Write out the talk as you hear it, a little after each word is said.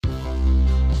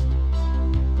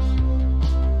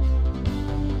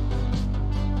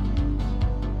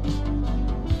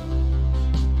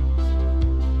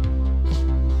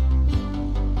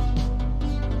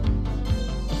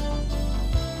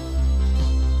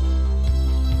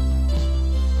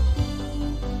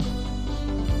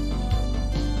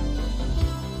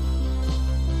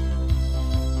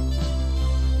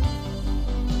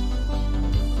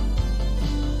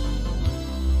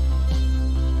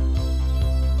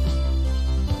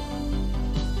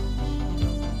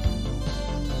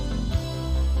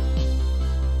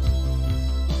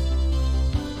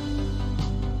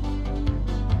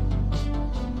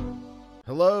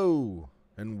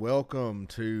and welcome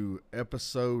to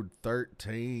episode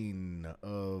 13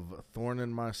 of Thorn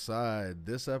in My Side.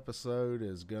 This episode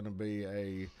is going to be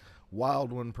a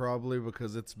wild one, probably,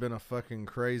 because it's been a fucking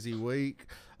crazy week.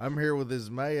 I'm here with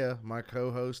Ismaya, my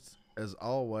co host, as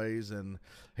always, and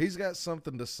he's got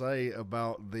something to say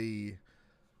about the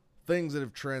things that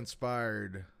have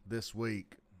transpired this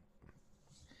week.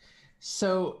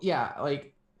 So yeah,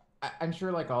 I'm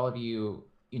sure like all of you,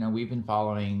 we've been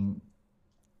following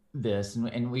this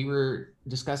and we were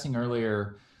discussing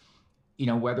earlier,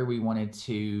 whether we wanted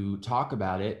to talk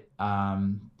about it,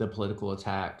 the political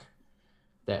attack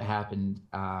that happened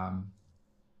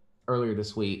earlier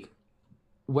this week,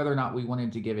 whether or not we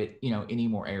wanted to give it, any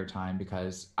more airtime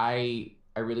because I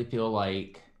really feel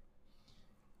like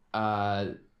uh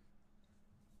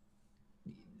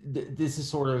this is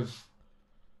sort of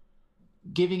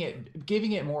giving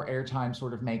it more airtime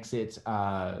sort of makes it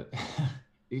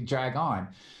drag on.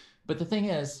 But the thing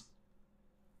is,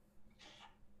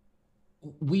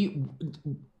 we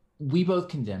we both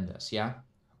condemn this, yeah?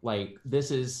 Like this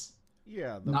is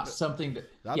Yeah, not something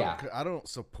that yeah, I don't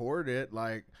support it.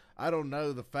 Like, I don't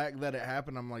know, the fact that it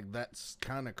happened, I'm like, that's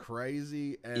kind of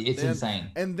crazy. it's insane.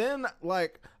 And then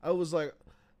like I was like,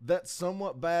 that's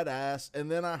somewhat badass.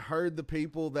 And then I heard the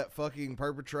people that fucking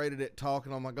perpetrated it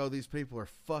talking. I'm like, oh, these people are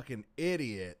fucking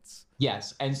idiots.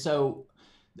 Yes. And so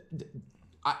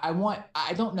I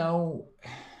don't know.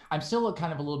 I'm still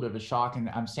kind of a little bit of a shock and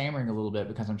I'm stammering a little bit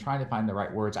because I'm trying to find the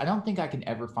right words. I don't think I can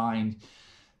ever find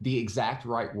the exact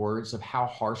right words of how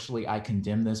harshly I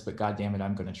condemn this, but God damn it,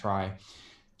 I'm going to try.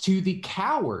 To the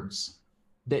cowards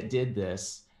that did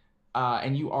this,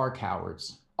 and you are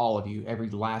cowards, all of you, every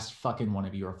last fucking one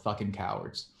of you are fucking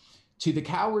cowards. To the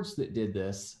cowards that did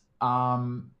this,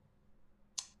 I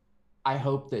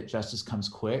hope that justice comes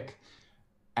quick,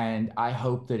 and I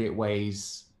hope that it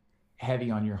weighs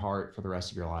heavy on your heart for the rest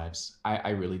of your lives. I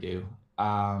really do.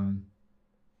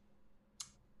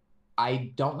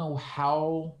 I don't know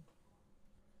how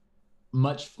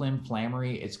much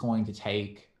flammery it's going to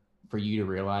take for you to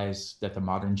realize that the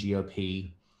modern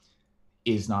GOP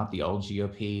is not the old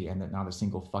GOP and that not a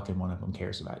single fucking one of them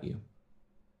cares about you.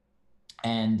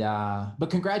 And but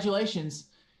congratulations,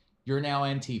 you're now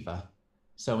Antifa.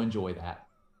 So enjoy that.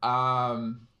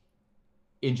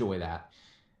 Enjoy that.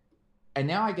 And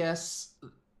now I guess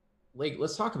like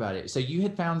let's talk about it. So you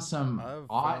had found some I've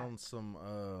odd found some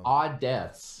odd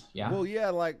deaths. Yeah. well, yeah,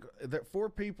 like that 4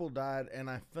 people died, and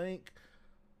I think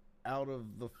out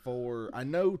of the 4, I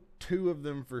know 2 of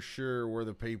them for sure were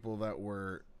the people that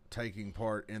were taking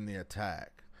part in the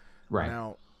attack. Right.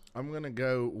 Now, I'm going to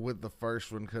go with the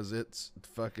first one because it's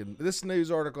fucking. This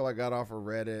news article I got off of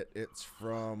Reddit, it's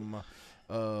from.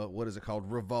 What is it called?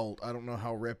 Revolt. I don't know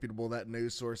how reputable that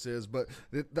news source is, but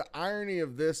the irony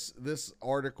of this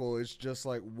article is just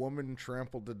like, woman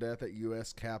trampled to death at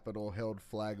U.S. Capitol, held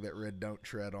flag that read "Don't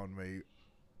tread on me."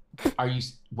 Are you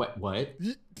what?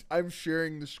 I'm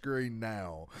sharing the screen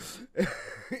now.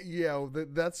 Yeah,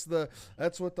 that's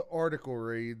what the article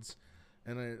reads,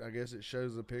 and I guess it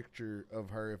shows a picture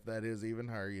of her. If that is even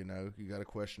her, you got to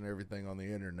question everything on the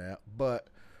internet. But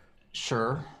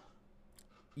Sure.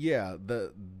 yeah,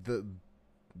 the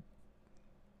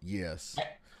yes.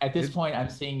 At this point, I'm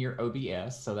seeing your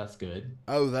OBS, so that's good.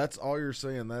 Oh, that's all you're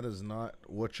seeing. That is not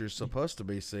what you're supposed to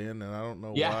be seeing, and I don't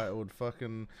know Yeah. why it would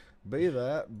fucking be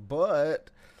that. But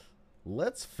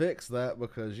let's fix that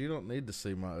because you don't need to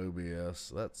see my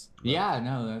OBS. Yeah,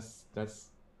 no, that's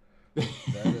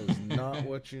That is not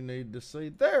what you need to see.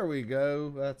 There we go.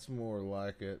 That's more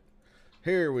like it.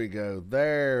 Here we go.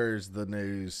 There's the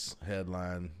news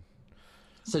headline.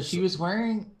 So she was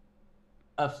wearing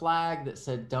a flag that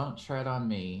said "Don't tread on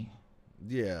me,"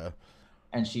 Yeah.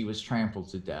 and she was trampled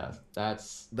to death.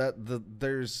 That's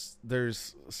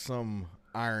There's some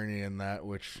irony in that,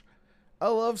 which I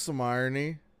love some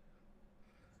irony.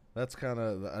 That's kind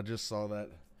of, I just saw that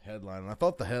headline, and I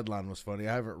thought the headline was funny.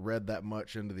 I haven't read that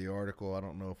much into the article. I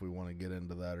don't know if we want to get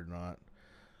into that or not.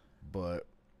 But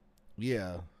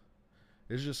yeah,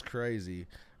 it's just crazy.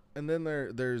 And then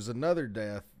there's another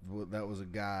death that was a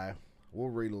guy. We'll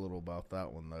read a little about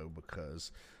that one though,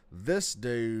 because this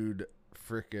dude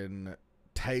freaking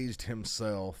tased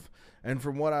himself, and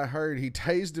from what I heard, he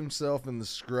tased himself in the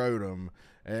scrotum,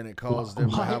 and it caused him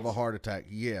to have a what? heart attack.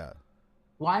 Yeah,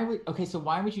 So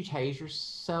why would you tase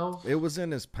yourself? it was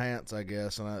in his pants, I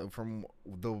guess. And from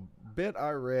the bit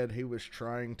I read, he was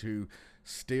trying to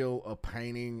steal a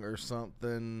painting or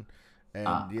something, Uh,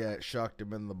 and yeah, it shocked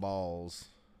him in the balls.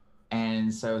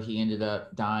 and so he ended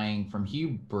up dying from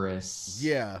hubris.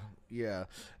 Yeah, yeah.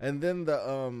 And then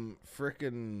the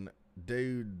freaking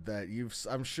dude that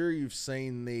I'm sure you've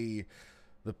seen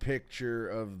the picture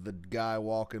of the guy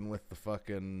walking with the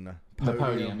fucking The podium.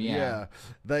 podium, yeah.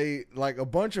 They like a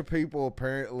bunch of people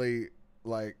apparently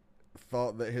like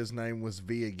thought that his name was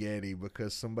Via Getty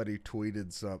because somebody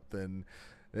tweeted something.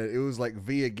 It was like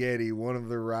Via Getty, one of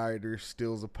the rioters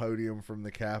steals a podium from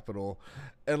the Capitol.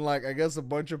 And like, I guess a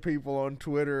bunch of people on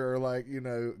Twitter are like, you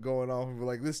know, going off and be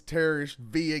like, this terrorist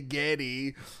Via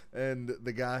Getty. And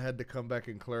the guy had to come back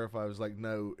and clarify. It was like,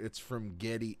 no, it's from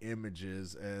Getty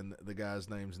Images. And the guy's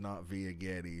name's not Via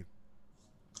Getty.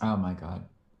 Oh my God.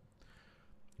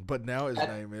 But now his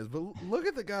name is. But look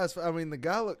at the guy's. I mean, the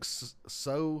guy looks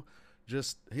so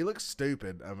just, he looks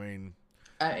stupid. I mean,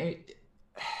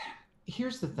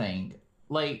 here's the thing.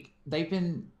 Like, they've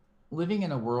been living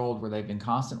in a world where they've been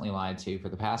constantly lied to for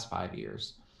the past 5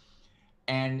 years.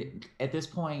 And at this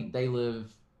point, they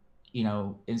live, you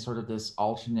know, in sort of this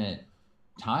alternate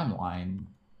timeline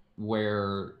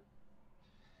where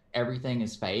everything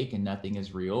is fake and nothing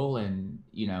is real. And,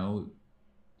 you know,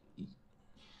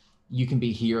 you can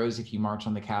be heroes if you march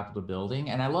on the Capitol building.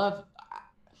 And I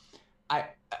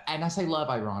say love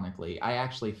ironically. I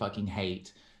actually fucking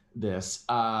hate this.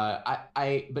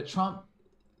 But Trump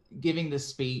giving this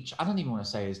speech, I don't even want to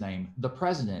say his name, the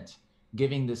president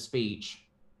giving this speech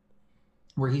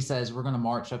where he says, we're going to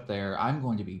march up there. I'm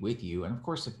going to be with you. And of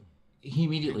course, he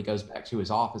immediately goes back to his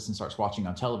office and starts watching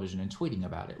on television and tweeting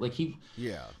about it. Like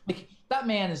that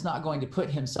man is not going to put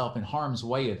himself in harm's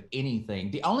way of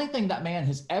anything. The only thing that man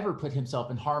has ever put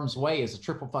himself in harm's way is a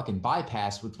triple fucking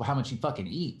bypass with how much he fucking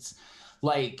eats.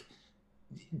 Like,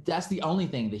 that's the only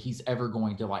thing that he's ever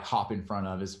going to like hop in front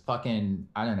of is fucking,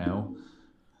 I don't know.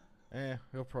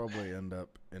 He'll probably end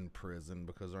up in prison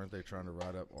because aren't they trying to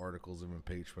write up articles of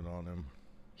impeachment on him?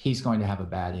 He's going to have a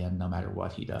bad end no matter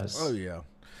what he does. Oh yeah.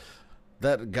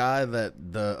 That guy that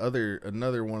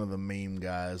another one of the meme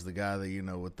guys, the guy that, you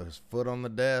know, with his foot on the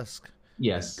desk.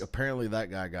 Yes. Apparently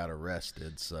that guy got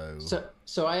arrested. So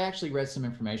I actually read some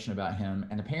information about him,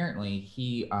 and apparently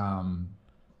he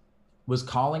was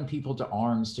calling people to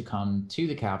arms to come to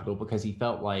the Capitol because he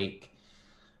felt like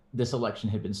this election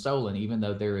had been stolen, even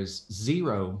though there is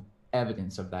zero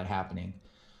evidence of that happening.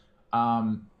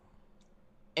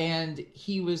 And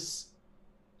he was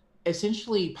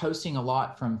essentially posting a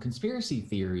lot from conspiracy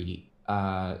theory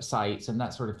sites and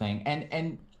that sort of thing.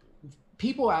 And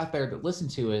people out there that listen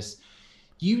to us,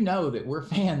 you know that we're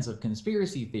fans of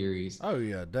conspiracy theories. Oh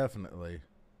yeah, definitely.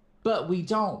 But we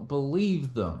don't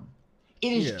believe them.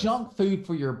 It is junk food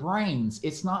for your brains.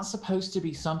 It's not supposed to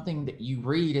be something that you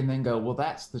read and then go, well,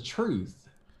 that's the truth.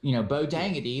 You know, Bo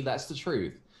Dangity, that's the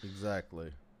truth.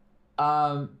 Exactly.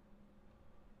 I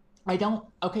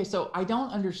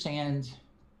don't understand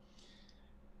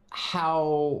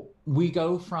how we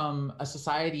go from a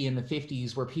society in the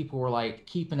 50s where people were like,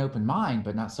 keep an open mind,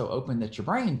 but not so open that your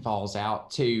brain falls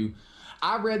out, to,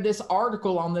 I read this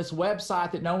article on this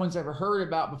website that no one's ever heard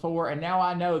about before, and now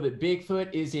I know that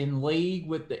Bigfoot is in league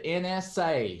with the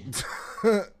NSA.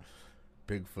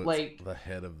 Bigfoot's like the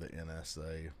head of the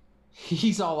NSA.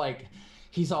 He's all like,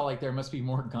 there must be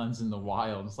more guns in the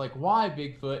wild. It's like, why,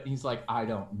 Bigfoot? And he's like, I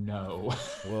don't know.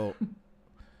 Well,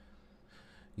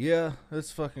 yeah,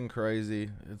 it's fucking crazy.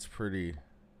 It's pretty,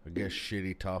 I guess,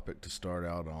 shitty topic to start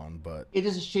out on, but it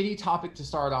is a shitty topic to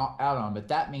start out on, but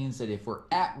that means that if we're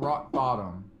at rock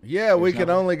bottom, yeah, we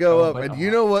can only go up. And you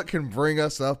know what can bring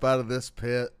us up out of this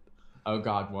pit? Oh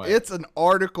God, what? It's an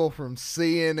article from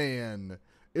CNN.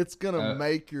 It's gonna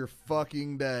make your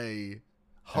fucking day.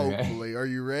 Hopefully. Okay. Are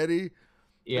you ready?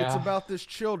 Yeah. It's about this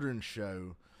children's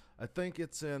show. I think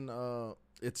it's in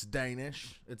it's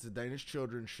Danish. It's a Danish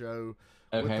children's show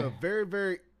with a very,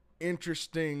 very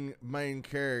interesting main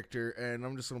character, and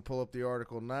I'm just going to pull up the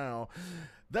article now.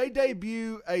 They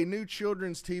debut a new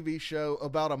children's TV show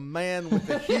about a man with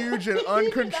a huge and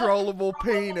uncontrollable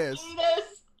penis.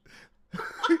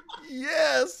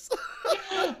 Yes.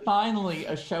 Finally,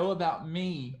 a show about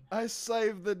me. I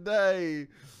saved the day.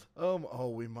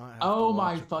 We might have Oh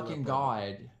my fucking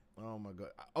God. Oh my God.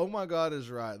 Oh my God is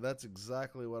right. That's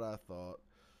exactly what I thought.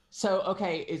 So,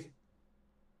 okay,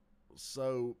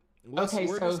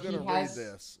 we're just going to read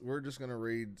this. We're just going to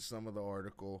read some of the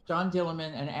article. John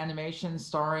Dillerman, an animation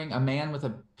starring a man with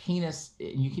a penis,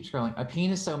 and you keep scrolling, a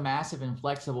penis so massive and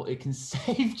flexible it can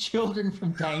save children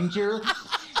from danger,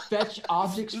 fetch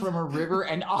objects from a river,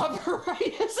 and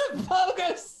operate as a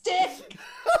pogo stick.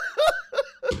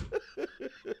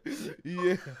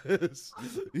 Yes.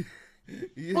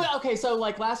 Yeah. Well, okay, so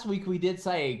like last week we did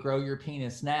say grow your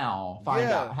penis now, find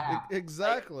out how.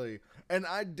 Exactly. And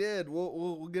I did.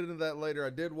 We'll get into that later. I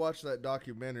did watch that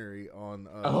documentary on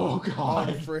on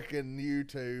freaking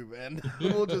YouTube, and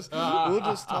we'll just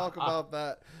talk about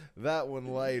that that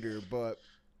one later. But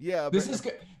yeah, This is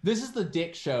good. This is the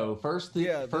dick show. First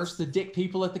the dick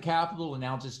people at the Capitol, and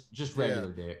now just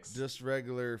regular dicks. Just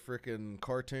regular freaking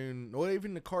cartoon. Not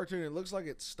even the cartoon. It looks like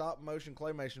it's stop motion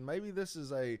claymation. Maybe this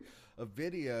is a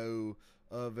video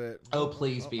of it. Oh,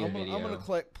 please be a video. I'm gonna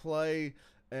click play,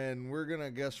 and we're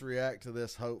gonna react to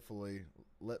this. Hopefully,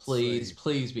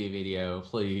 please be a video,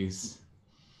 please.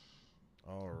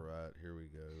 All right, here we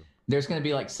go. There's going to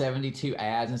be like 72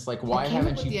 ads, and it's like, why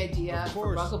haven't you? The idea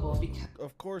for Ruggable because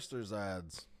of course there's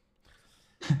ads.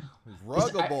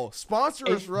 Ruggable, sponsor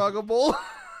us, Ruggable.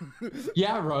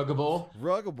 Yeah, Ruggable.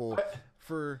 Ruggable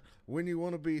for when you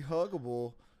want to be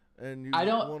huggable and you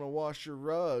want to wash your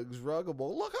rugs.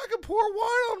 Ruggable. Look, I can pour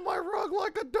wine on my rug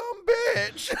like a dumb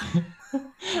bitch.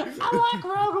 I like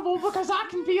Ruggable because I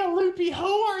can be a loopy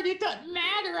whore and it doesn't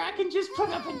matter. I can just put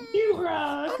up a new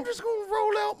rug. I'm just gonna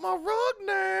roll out my rug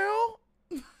now.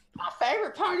 My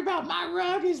favorite part about my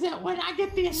rug is that when I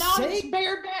get the anonymous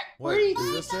bareback freak.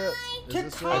 Is this it?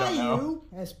 To Caillou,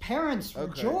 as parents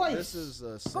rejoice. This is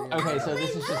a scene. Okay, so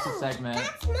this is just a segment.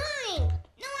 That's mine.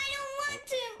 No, I don't want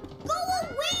to. Go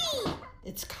away.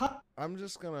 It's cut. I'm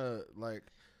just gonna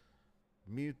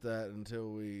mute that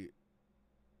until we.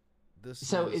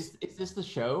 So is this the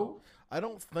show? I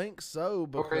don't think so.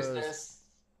 Because, or is this?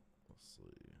 Let's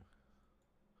see.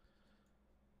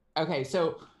 Okay,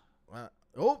 so.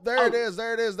 There it is.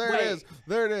 There it is. There it is.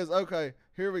 There it is. Okay,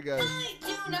 here we go.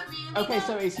 Okay,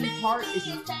 so is he part?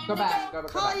 Go back. Go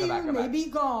back. May be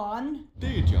gone.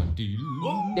 There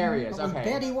he is. But we Okay.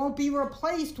 bet he won't be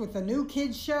replaced with the new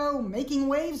kids show, Making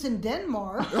Waves in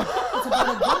Denmark. It's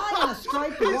about a guy in a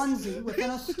striped onesie with an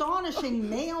astonishing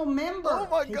male member. Oh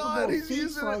my capable God, of he's feats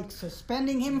using like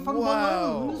suspending him from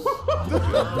Wow.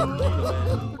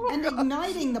 balloons and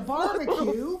igniting the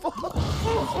barbecue.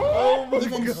 Oh my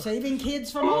Even God. saving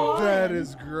kids from a lion. That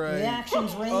is great. The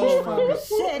actions range Oh my from God.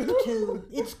 sick to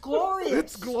it's glorious.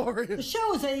 It's The glorious.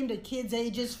 show is aimed at kids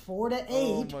ages 4 to 8.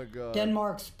 Oh my God.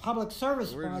 Denmark's public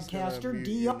service We're just broadcaster gonna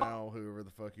mute you DR. now, whoever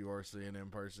the fuck you are seeing in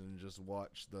person, and just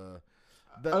watch the.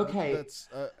 Okay. That's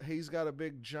he's got a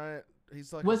big giant.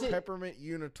 He's like Was a it- peppermint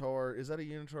unitard. Is that a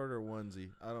unitard or a onesie?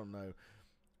 I don't know.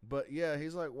 But yeah,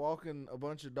 he's like walking a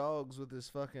bunch of dogs with his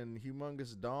fucking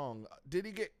humongous dong. Did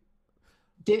he get?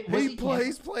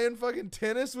 He's playing fucking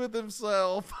tennis with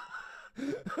himself.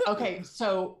 Okay,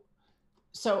 so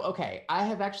okay, I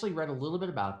have actually read a little bit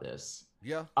about this.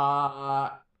 Yeah.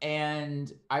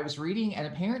 And I was reading, and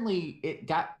apparently it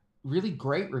got really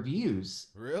great reviews.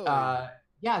 Really?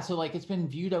 Yeah, so like it's been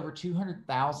viewed over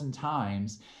 200,000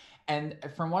 times, and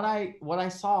from what I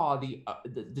saw, the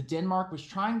Denmark was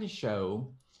trying to show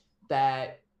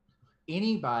that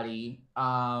anybody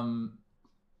can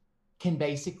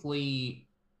basically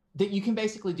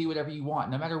do whatever you want,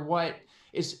 no matter what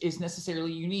is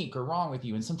necessarily unique or wrong with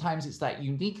you. And sometimes it's that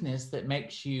uniqueness that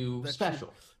makes you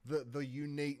special. The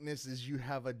uniqueness is you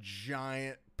have a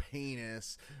giant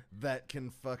penis that can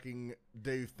fucking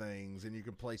do things, and you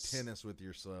can play tennis with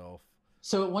yourself.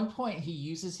 So at one point he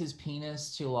uses his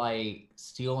penis to like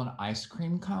steal an ice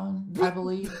cream cone, I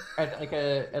believe, at like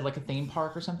a theme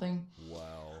park or something.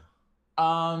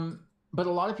 Wow. But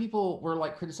a lot of people were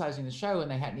like criticizing the show, and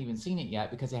they hadn't even seen it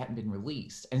yet because it hadn't been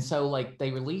released. And so like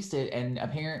they released it, and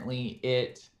apparently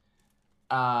it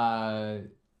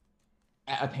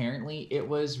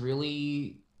was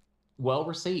really well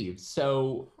received.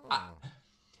 So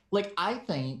I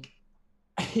think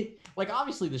like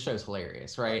obviously the show's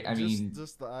hilarious, right? I mean,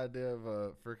 just the idea of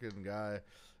a freaking guy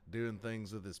doing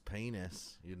things with his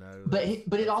penis, you know.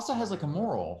 But it also has like a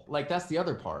moral. Like that's the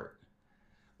other part.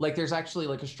 Like there's actually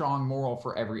like a strong moral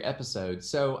for every episode.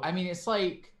 So I mean, it's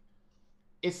like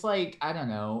I don't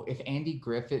know, if Andy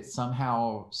Griffith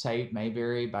somehow saved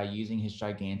Mayberry by using his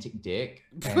gigantic dick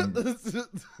and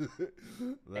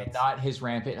not his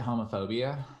rampant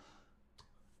homophobia.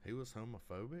 He was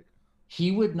homophobic? He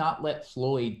would not let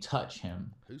Floyd touch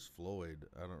him. Who's Floyd?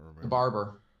 I don't remember. The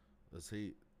barber. Was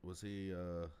he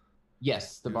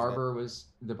Yes, the barber was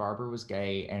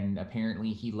gay, and apparently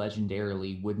he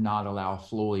legendarily would not allow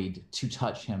Floyd to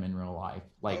touch him in real life,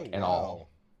 at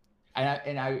all.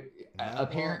 And I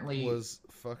apparently was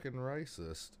fucking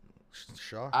racist.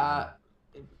 Shocking.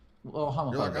 Well,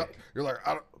 homophobic. You're like,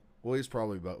 I don't. Well, he's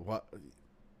probably, but what?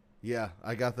 Yeah,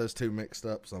 I got those two mixed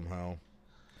up somehow.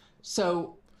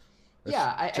 So,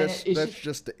 that's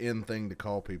just the in thing to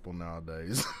call people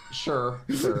nowadays. Sure.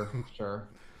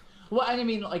 Well, I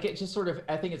mean, like it just sort of.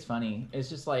 I think it's funny. It's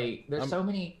just like there's so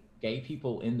many gay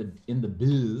people in the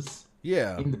biz.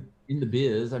 Yeah. In the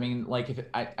biz. I mean, like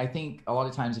I think a lot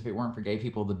of times if it weren't for gay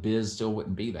people, the biz still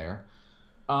wouldn't be there.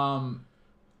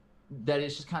 that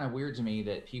it's just kind of weird to me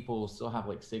that people still have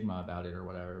like stigma about it or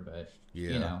whatever. But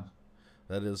Yeah. you know,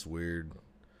 That is weird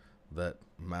that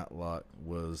Matlock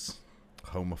was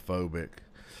homophobic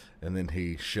and then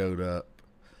he showed up.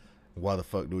 Why the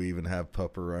fuck do we even have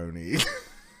pepperoni?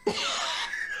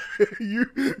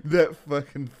 That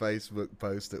fucking Facebook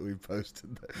post that we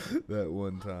posted that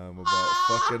one time about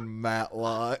fucking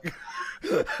Matlock.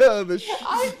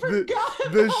 I forgot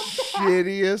the about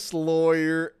shittiest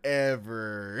lawyer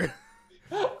ever.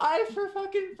 I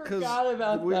fucking forgot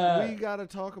about that. We got to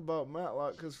talk about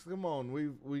Matlock because come on,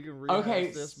 we can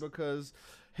Okay, this because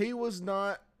he was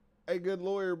not a good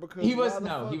lawyer because he wasn't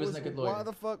a good lawyer. Why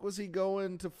the fuck was he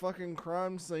going to fucking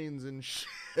crime scenes and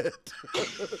shit?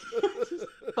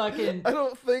 Fucking I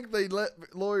don't think they let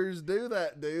lawyers do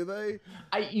that, do they?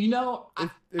 I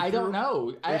don't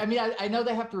know. I mean, I know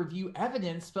they have to review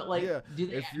evidence, but like, Yeah,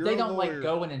 they don't like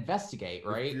go and investigate,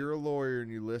 right? If you're a lawyer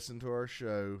and you listen to our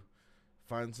show,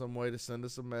 find some way to send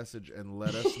us a message and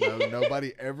let us know.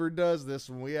 Nobody ever does this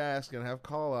when we ask and have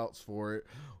call outs for it.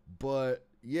 But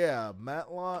yeah,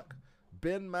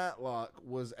 Ben Matlock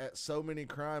was at so many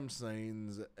crime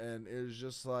scenes and it was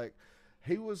just like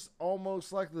he was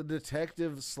almost like the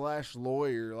detective /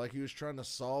 lawyer. Like he was trying to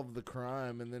solve the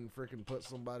crime and then freaking put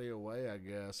somebody away, I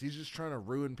guess. He's just trying to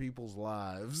ruin people's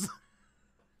lives.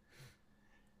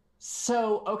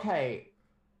 So, okay,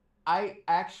 I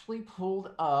actually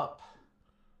pulled up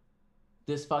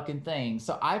this fucking thing.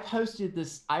 So I posted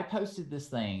this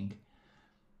thing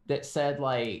that said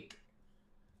like,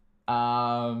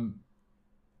 oh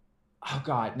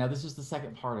God, now this is the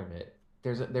second part of it.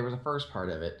 There was a first part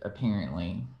of it,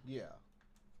 apparently. Yeah.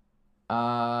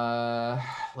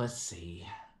 Let's see.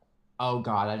 Oh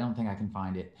God, I don't think I can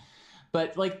find it.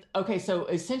 But like, okay, so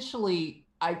essentially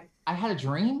I had a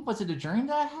dream. Was it a dream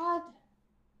that I had?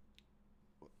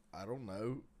 I don't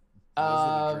know.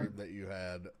 Was it a dream that you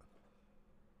had?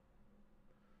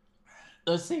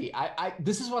 Let's see.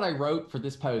 This is what I wrote for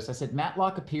this post. I said,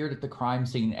 Matlock appeared at the crime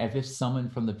scene as if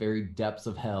summoned from the very depths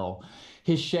of hell.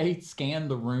 His shade scanned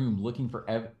the room looking for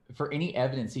any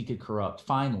evidence he could corrupt.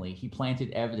 Finally, he planted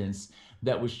evidence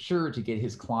that was sure to get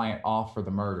his client off for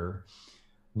the murder.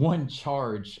 One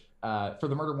charge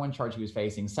he was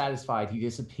facing. Satisfied, he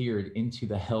disappeared into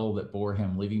the hell that bore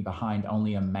him, leaving behind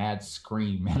only a mad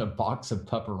scream and a box of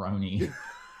pepperoni.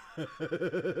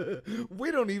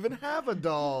 We don't even have a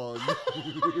dog.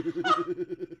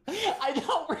 I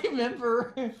don't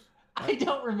remember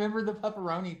the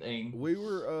pepperoni thing. We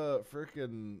were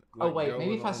freaking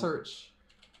maybe if I search.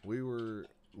 We were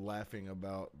laughing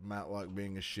about Matlock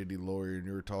being a shitty lawyer and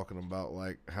you were talking about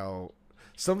like how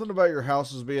something about your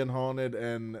house was being haunted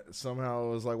and somehow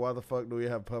it was like, why the fuck do we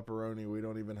have pepperoni? We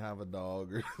don't even have a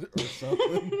dog or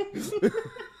something.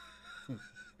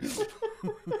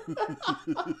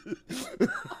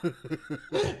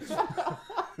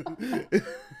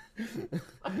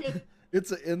 It's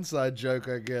an inside joke,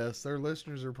 I guess. Their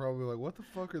listeners are probably like, what the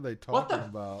fuck are they talking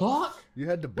about? Fuck? You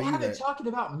had to be Why are they there. talking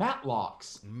about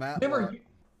Matlocks? Matlock.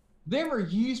 They were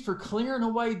used for clearing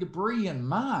away debris in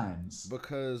mines.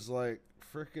 Because, like,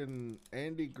 freaking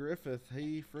Andy Griffith,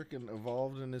 he freaking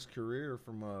evolved in his career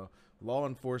from a law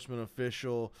enforcement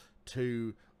official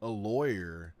to a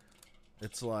lawyer.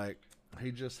 It's like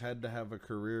he just had to have a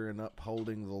career in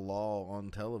upholding the law on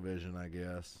television, I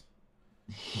guess.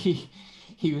 He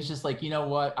was just like, you know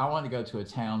what? I want to go to a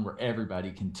town where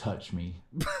everybody can touch me.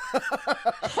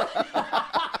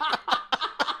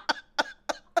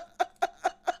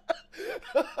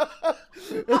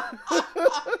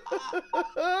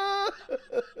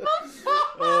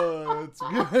 Oh, it's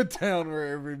a town where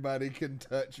everybody can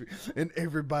touch me and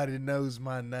everybody knows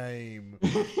my name.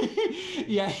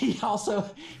 Yeah, he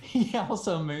also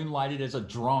moonlighted as a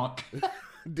drunk.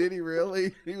 Did he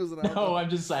really? He was an No, I'm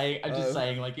just saying,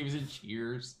 like he was in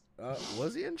Cheers.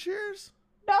 Was he in Cheers?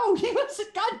 No, he was.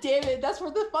 God damn it! That's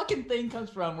where the fucking thing comes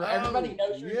from, where everybody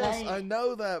knows your name. Yes, I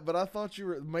know that, but I thought you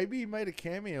were. Maybe he made a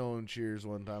cameo on Cheers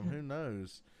one time. Who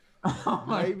knows? Oh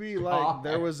Maybe like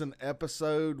there was an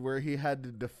episode where he had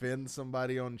to defend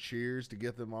somebody on Cheers to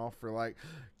get them off for like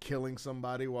killing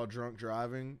somebody while drunk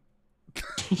driving.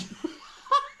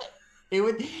 It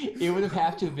would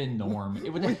have to have been Norm.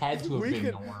 It would have had to have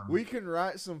been Norm. We can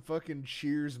write some fucking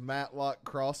Cheers Matlock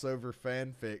crossover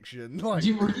fan fiction. Like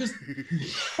we're just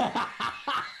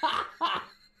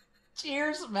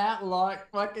Cheers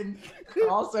Matlock fucking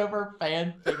crossover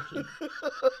fan fiction.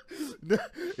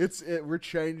 We're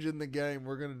changing the game.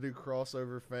 We're gonna do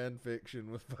crossover fan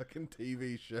fiction with fucking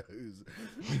TV shows,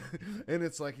 and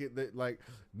it's like like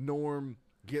Norm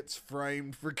gets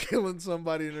framed for killing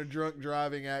somebody in a drunk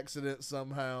driving accident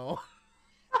somehow.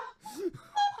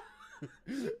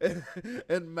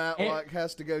 and Matlock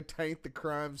has to go taint the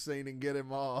crime scene and get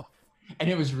him off. And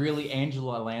it was really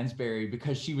Angela Lansbury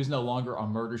because she was no longer on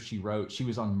Murder, She Wrote. She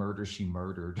was on Murder, She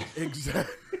Murdered.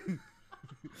 Exactly.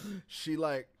 She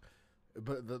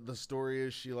but the story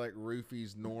is she like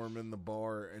roofies Norm in the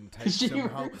bar and takes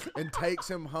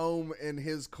him home in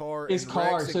his car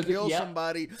and kills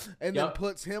somebody and then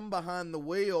puts him behind the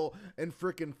wheel and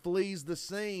freaking flees the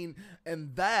scene,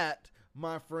 and that,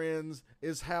 my friends,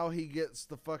 is how he gets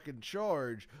the fucking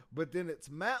charge. But then it's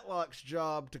Matlock's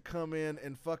job to come in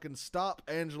and fucking stop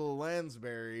Angela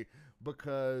Lansbury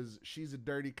because she's a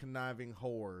dirty, conniving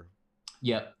whore.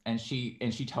 Yep, and she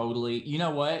totally. You know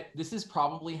what? This is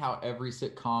probably how every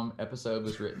sitcom episode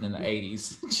was written in the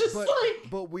 80s.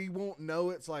 But we won't know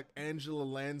it's like Angela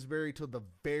Lansbury till the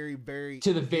very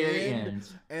end.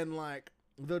 And like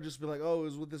they'll just be like, "Oh, it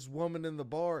was with this woman in the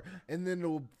bar," and then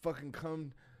it'll fucking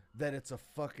come that it's a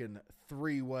fucking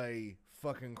 3-way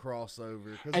fucking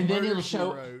crossover. And then it'll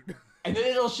show. And then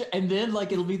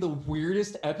it'll be the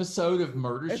weirdest episode of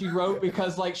Murder, She Wrote,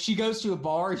 because like she goes to a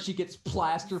bar and she gets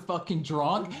plaster fucking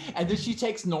drunk, and then she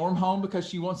takes Norm home because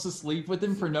she wants to sleep with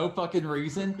him for no fucking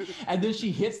reason, and then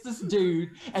she hits this dude,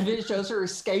 and then it shows her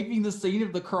escaping the scene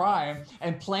of the crime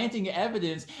and planting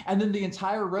evidence, and then the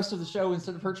entire rest of the show,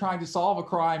 instead of her trying to solve a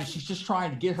crime, she's just trying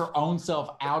to get her own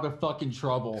self out of fucking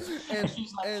trouble. And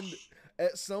she's like,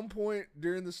 at some point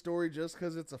during the story, just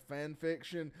because it's a fan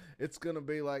fiction, it's going to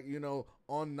be like,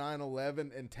 on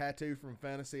 9/11, and Tattoo from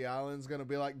Fantasy Island is going to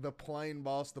be like the plane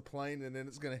boss the plane, and then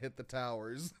it's going to hit the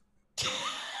towers.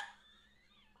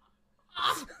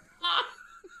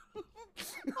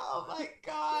 Oh my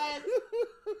God.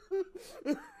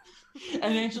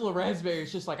 And Angela Lansbury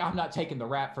is just like, I'm not taking the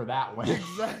rap for that one.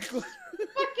 Exactly.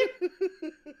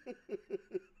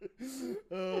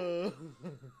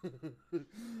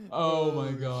 Oh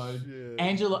my God. Shit.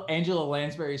 Angela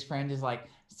Lansbury's friend is like,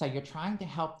 so you're trying to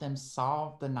help them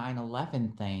solve the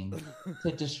 9/11 thing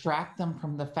to distract them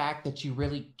from the fact that you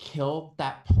really killed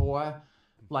that poor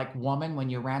woman when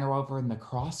you ran her over in the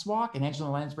crosswalk? And Angela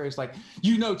Lansbury's like,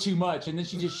 you know too much, and then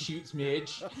she just shoots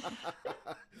Midge.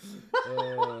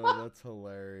 Oh, that's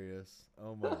hilarious.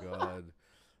 Oh my God.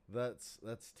 That's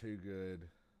too good.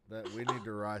 That we need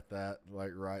to write that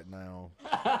right now.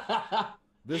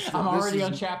 I'm already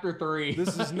on chapter 3.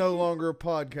 This is no longer a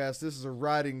podcast. This is a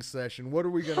writing session. What are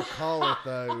we gonna call it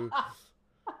though?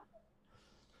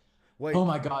 Wait. Oh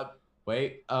my God.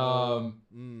 Wait.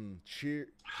 Cheer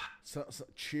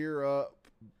up.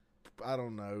 I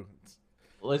don't know.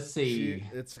 Let's see.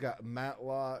 It's got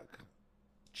Matlock.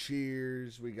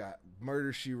 Cheers. We got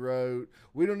Murder, She Wrote.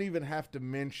 We don't even have to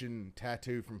mention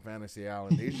Tattoo from Fantasy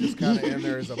Island. He's just kind of in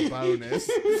there as a bonus.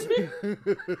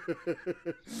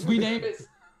 We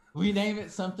name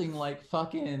it something like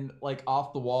fucking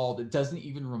off the wall that doesn't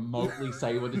even remotely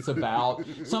say what it's about.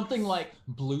 Something like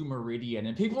Blue Meridian,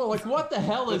 and people are like, "What the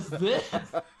hell is this?"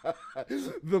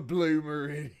 The Blue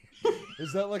Meridian.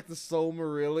 Is that like the Soul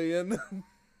Marillion?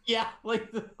 Yeah,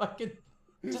 like the fucking.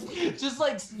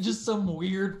 Just some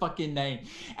weird fucking name.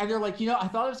 And they're like, I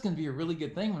thought it was going to be a really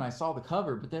good thing when I saw the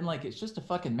cover, but then it's just a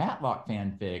fucking Matlock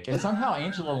fanfic. And somehow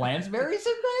Angela Lansbury's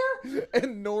in there?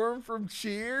 And Norm from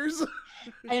Cheers?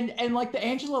 And the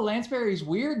Angela Lansbury is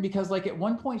weird because at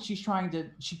one point she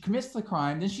commits the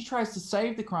crime, then she tries to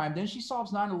save the crime, then she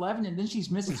solves 9/11, and then she's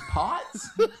Mrs.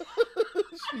 Potts.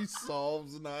 She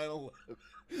solves 9/11.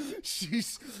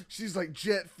 She's like,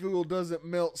 jet fuel doesn't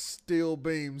melt steel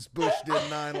beams. Bush did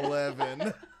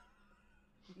 9/11.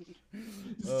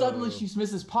 Suddenly she's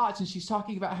Mrs. Potts and she's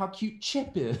talking about how cute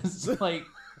Chip is.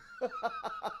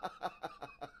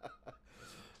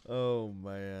 Oh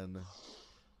man.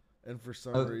 And for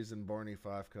some reason Barney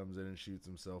Fife comes in and shoots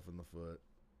himself in the foot.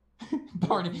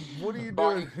 Barney, what are you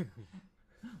doing?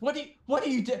 What do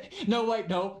you do? No, wait,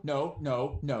 no,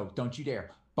 don't you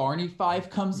dare. Barney Fife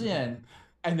comes in.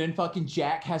 And then fucking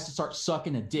Jack has to start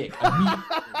sucking a dick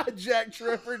immediately. Jack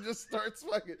Tripper just starts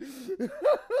fucking.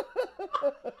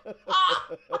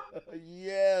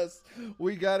 Yes,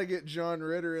 we got to get John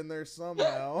Ritter in there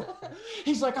somehow.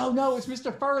 He's like, oh no, it's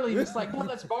Mr. Furley. And it's like, no,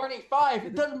 that's Barney Fife.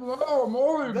 It doesn't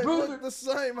more. They look the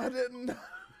same. I didn't know.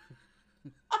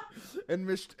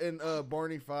 And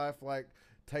Barney Fife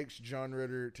takes John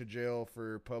Ritter to jail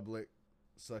for public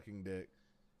sucking dick.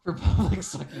 For public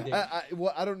sucking dick.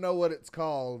 I don't know what it's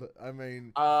called. I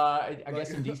mean, I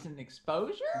guess indecent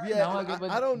exposure. Yeah, no,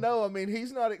 I don't know. I mean,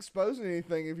 he's not exposing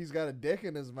anything if he's got a dick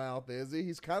in his mouth, is he?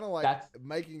 He's kind of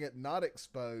making it not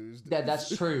exposed.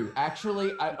 That's true.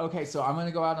 Actually, okay, so I'm gonna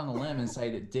go out on a limb and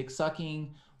say that dick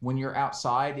sucking when you're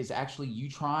outside is actually you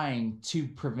trying to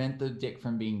prevent the dick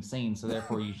from being seen. So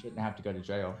therefore you shouldn't have to go to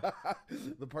jail.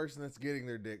 The person that's getting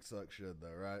their dick sucked should,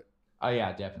 though, right? Oh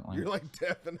yeah, definitely. You're like,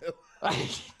 definitely.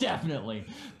 Definitely.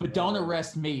 But don't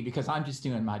arrest me because I'm just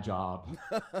doing my job.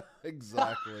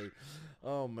 Exactly.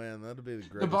 Oh man, that'd be the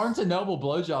greatest. The Barnes and Noble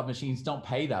blowjob machines don't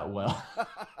pay that well.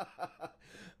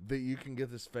 That you can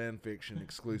get this fan fiction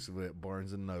exclusively at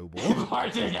Barnes and Noble.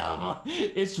 Barnes and Noble.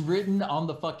 It's written on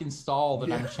the fucking stall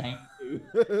that I'm chained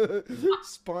to.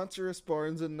 Sponsor us,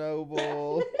 Barnes and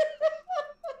Noble.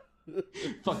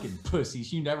 Fucking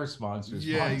pussies. You never sponsor us.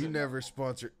 Yeah, Barnes you and never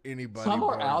sponsor anybody.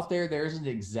 Somewhere Barnes. out there's an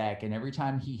exec, and every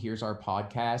time he hears our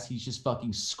podcast, he's just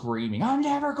fucking screaming, I'm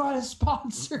never going to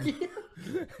sponsor you.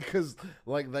 Because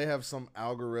like they have some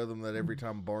algorithm that every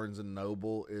time Barnes and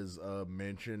Noble is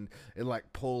mentioned, it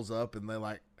like pulls up and they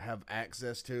like have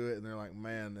access to it, and they're like,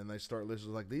 man, and they start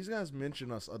listening like, these guys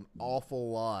mention us an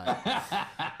awful lot.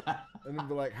 And they'll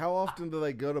be like, how often do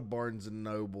they go to Barnes and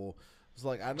Noble? It's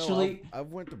like, I know Actually,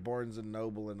 I've went to Barnes and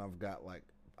Noble, and I've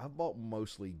bought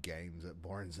mostly games at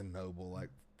Barnes and Noble, like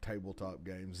tabletop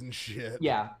games and shit.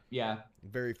 yeah.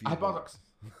 Very few I books.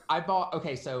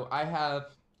 Okay, so I have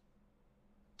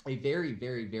a very,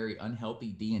 very, very unhealthy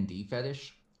D&D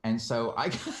fetish. And so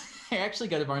I actually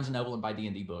go to Barnes & Noble and buy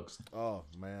D&D books. Oh,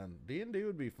 man. D&D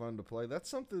would be fun to play. That's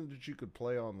something that you could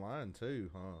play online, too,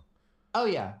 huh? Oh,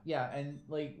 yeah. And,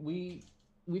 like, we've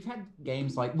had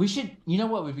games like... We should... You know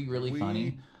what would be really funny?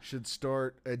 We should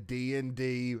start a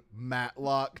D&D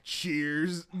Matlock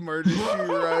Cheers Murder, She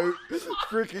Wrote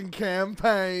freaking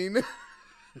campaign.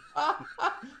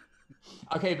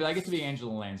 Okay, but I get to be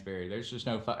Angela Lansbury. There's just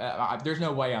no... there's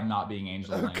no way I'm not being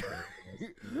Angela Lansbury.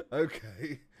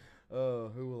 Okay.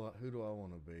 Who do I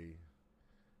want to be?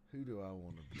 Who do I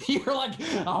want to be? You're like,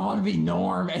 I want to be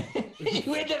Norm. And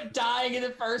you end up dying in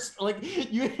the first,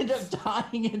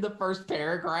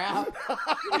 paragraph.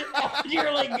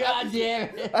 You're like, God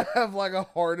damn it. I have like a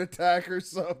heart attack or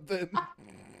something.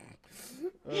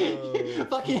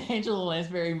 Fucking Angela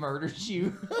Lansbury murders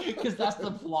you because that's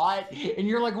the plot. And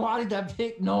you're like, why did I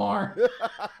pick Norm?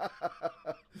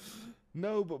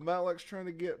 No, but Matlock's trying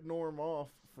to get Norm off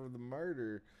for the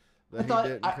murder that he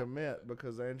didn't commit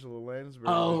because Angela Lansbury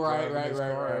was driving his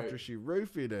car after she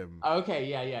roofied him. Okay,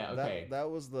 yeah, okay. That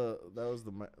was the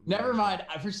Never mind.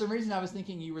 For some reason, I was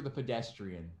thinking you were the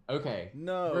pedestrian. Okay.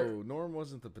 No, Norm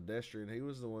wasn't the pedestrian. He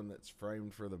was the one that's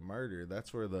framed for the murder.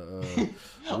 That's where the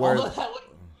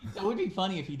that would be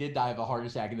funny if he did die of a heart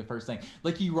attack in the first thing.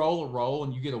 Like you roll a roll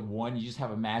and you get a 1, you just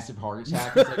have a massive heart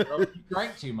attack. It's like, oh, you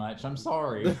drank too much. I'm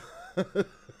sorry.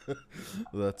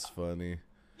 That's funny.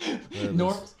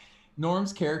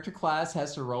 Norm's character class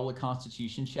has to roll a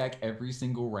constitution check every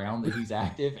single round that he's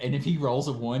active, and if he rolls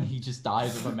a 1, he just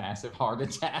dies of a massive heart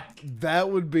attack. That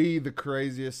would be the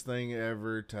craziest thing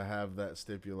ever to have that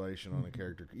stipulation on a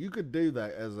character. You could do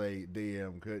that as a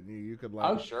DM, couldn't you? You could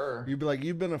Oh, sure. You'd be like,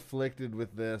 you've been afflicted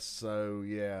with this, so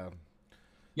yeah.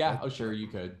 Yeah, sure, you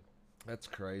could. That's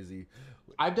crazy.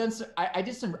 I did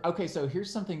some. Okay, so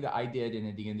here's something that I did in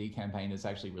a D&D campaign that's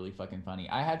actually really fucking funny.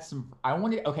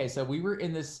 So we were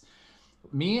in this.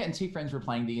 Me and 2 friends were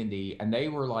playing D&D, and they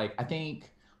were like, I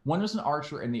think one was an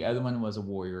archer and the other one was a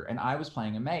warrior, and I was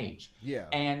playing a mage. Yeah.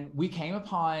 And we came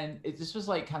upon this was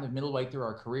like kind of middle way through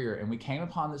our career, and we came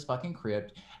upon this fucking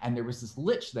crypt, and there was this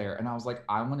lich there, and I was like,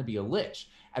 I want to be a lich.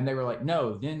 And they were like,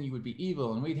 no, then you would be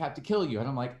evil and we'd have to kill you. And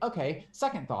I'm like, okay,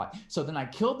 second thought. So then I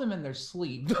killed them in their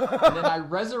sleep. And then I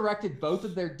resurrected both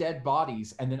of their dead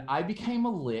bodies. And then I became a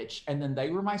lich. And then they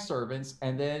were my servants.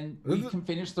 And then we can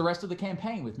finish the rest of the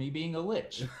campaign with me being a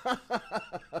lich.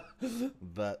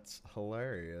 That's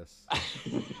hilarious.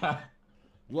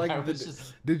 Like,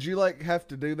 did you like have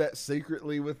to do that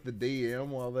secretly with the DM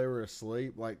while they were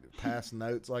asleep, like pass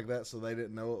notes like that so they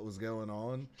didn't know what was going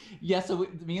on? Yeah, so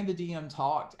me and the DM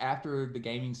talked after the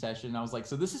gaming session. I was like,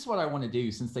 so this is what I want to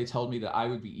do, since they told me that I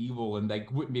would be evil and they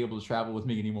wouldn't be able to travel with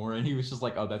me anymore. And he was just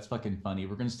like, oh, that's fucking funny.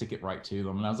 We're going to stick it right to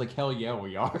them. And I was like, hell yeah,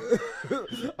 we are.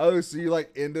 Oh, so you like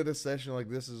ended a session like,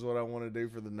 this is what I want to do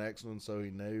for the next one, so he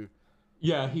knew?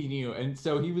 Yeah, he knew. And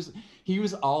so he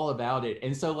was all about it.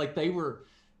 And so like they were...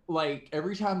 Like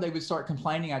every time they would start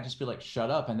complaining, I'd just be like, shut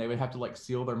up. And they would have to like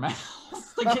seal their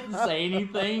mouths. They couldn't say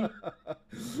anything.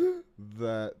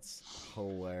 That's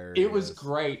hilarious. It was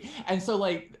great. And so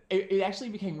like, it actually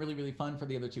became really, really fun for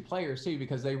the other 2 players too,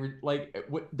 because they were like,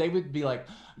 they would be like,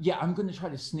 yeah, I'm going to try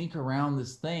to sneak around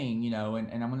this thing, and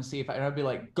I'm going to see if and I'd be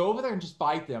like, go over there and just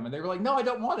fight them. And they were like, no, I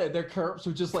don't want it. Their corpse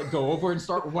would just like go over and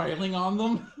start wailing on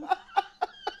them.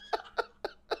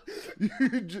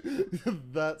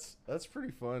 That's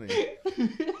pretty funny.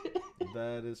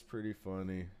 That is pretty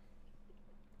funny.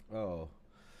 Oh,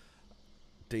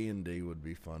 D&D would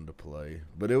be fun to play,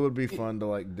 but it would be fun to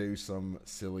like do some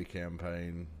silly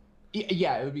campaign.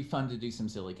 Yeah, it would be fun to do some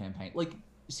silly campaign. Like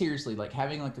seriously, like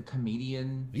having like a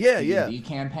comedian D&D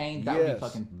campaign, that would be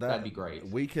fucking that'd be great.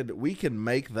 We can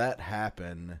make that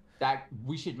happen. That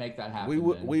we should make that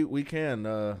happen. We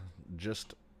can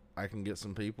just I can get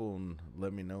some people and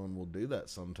let me know and we'll do that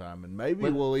sometime, and maybe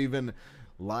we'll even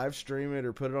live stream it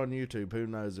or put it on YouTube. Who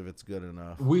knows if it's good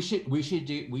enough? We should do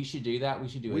that. We should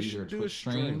do either a Twitch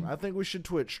stream. I think we should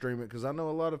Twitch stream it because I know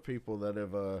a lot of people that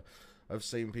have I've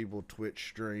seen people Twitch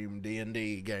stream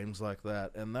D&D games like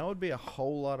that, and that would be a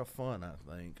whole lot of fun. I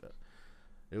think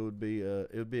it would be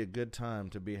a good time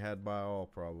to be had by all,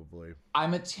 probably.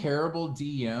 I'm a terrible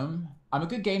DM. I'm a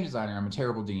good game designer. I'm a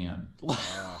terrible DM.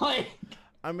 Like,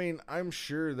 I mean, I'm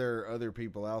sure there are other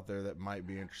people out there that might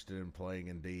be interested in playing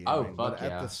in DMing. Oh, fuck but yeah.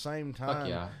 At the same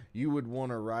time, you would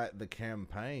want to write the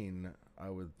campaign, I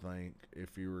would think,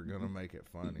 if you were going to make it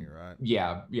funny, right?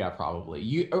 Yeah,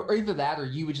 probably. Or either that, or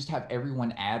you would just have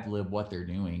everyone ad-lib what they're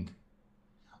doing.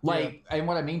 Like, and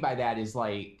what I mean by that is,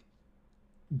 like,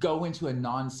 go into a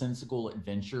nonsensical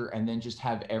adventure and then just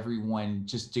have everyone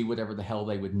just do whatever the hell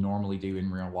they would normally do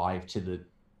in real life to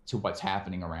what's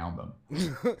happening around them.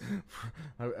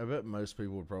 I bet most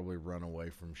people would probably run away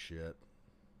from shit.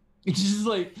 It's just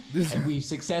like, and we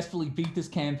successfully beat this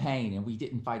campaign and we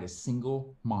didn't fight a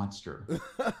single monster.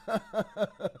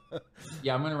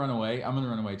 Yeah, I'm going to run away. I'm going to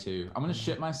run away too. I'm going to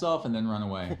shit myself and then run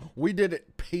away. We did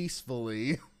it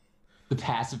peacefully. The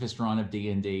pacifist run of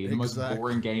D&D, the most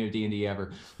boring game of D&D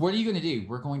ever. What are you going to do?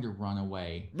 We're going to run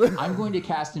away. I'm going to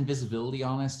cast invisibility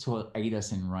on us to aid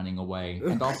us in running away,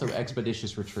 and also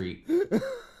expeditious retreat.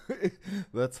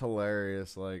 That's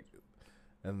hilarious. Like,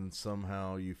 and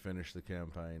somehow you finish the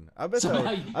campaign. I bet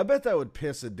that would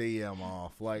piss a DM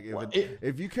off. Like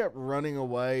if you kept running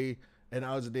away. And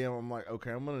I was a DM, I'm like,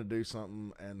 okay, I'm going to do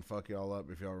something and fuck y'all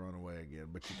up if y'all run away again.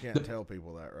 But you can't tell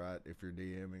people that, right? If you're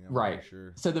DMing, I'm right.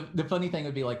 Sure. So the funny thing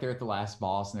would be, like, they're at the last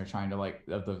boss and they're trying to, like,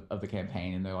 of the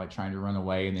campaign, and they're, like, trying to run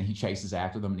away, and then he chases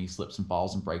after them and he slips and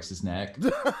falls and breaks his neck.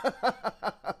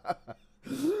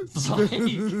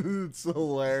 It's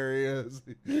hilarious.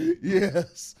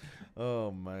 Yes.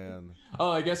 Oh, man.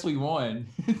 Oh, I guess we won.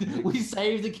 We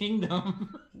saved the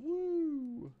kingdom.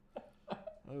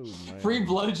 Oh, man. Free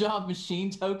blowjob machine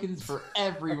tokens for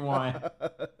everyone.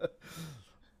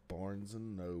 Barnes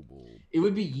and Noble. It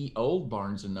would be ye old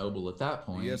Barnes and Noble at that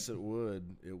point. Yes, it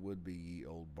would. It would be ye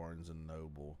old Barnes and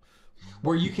Noble,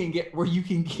 where you can get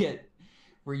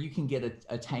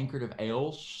a tankard of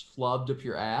ale slubbed up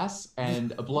your ass,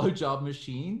 and a blowjob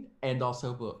machine, and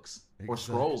also books or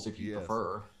scrolls if you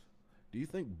prefer. Do you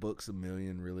think Books A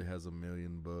Million really has a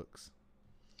million books?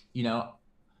 You know,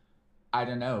 I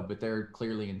don't know, but they're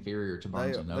clearly inferior to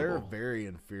Barnes and Noble. They're very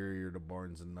inferior to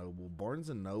Barnes and Noble. Barnes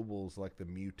and Noble is like the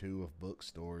Mewtwo of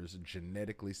bookstores,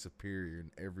 genetically superior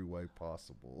in every way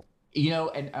possible. You know,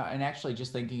 and actually,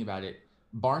 just thinking about it,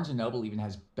 Barnes and Noble even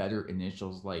has better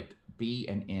initials like B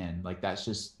and N. Like that's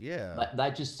just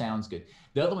that just sounds good.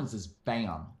 The other ones is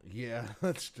BAM. Yeah,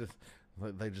 that's just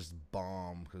they just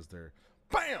bomb because they're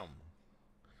BAM.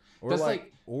 Or that's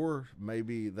or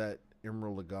maybe that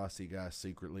Emerald Lagasse guy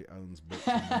secretly owns Books.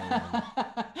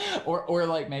 or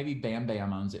like maybe Bam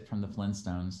Bam owns it from the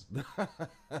Flintstones.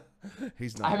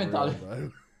 He's not. I haven't thought of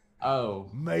though. Oh,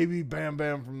 maybe Bam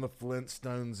Bam from the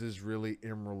Flintstones is really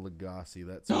Emerald Lagasse.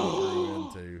 That's what he grew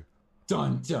into.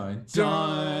 Dun dun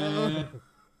dun.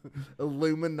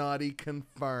 Illuminati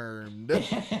confirmed.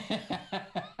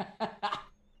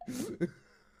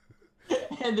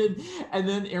 And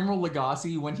then Emerald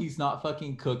Lagasse, when he's not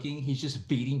fucking cooking, he's just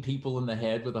beating people in the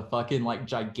head with a fucking like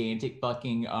gigantic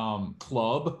fucking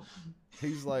club.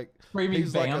 He's like Bam,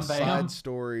 a side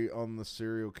story on the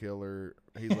serial killer.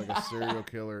 He's like a serial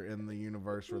killer in the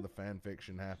universe where the fan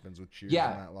fiction happens with Cheers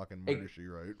and Matlock and Murder She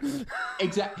Wrote.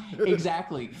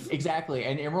 Exactly.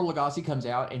 And Emerald Lagasse comes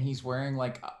out and he's wearing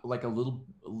like a little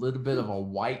bit of a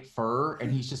white fur,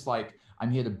 and he's just like, I'm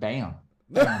here to bam,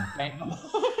 bam, bam.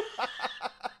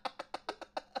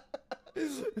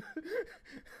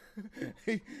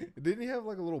 Didn't he have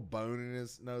like a little bone in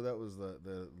his? No, that was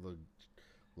the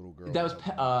little girl. That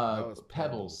was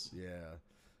Pebbles. Yeah,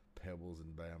 Pebbles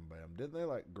and Bam Bam. Didn't they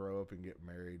like grow up and get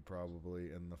married?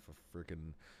 Probably in the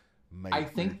freaking. I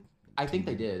think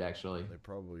they did actually. They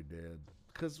probably did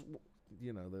because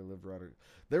you know they lived right.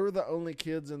 They were the only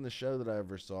kids in the show that I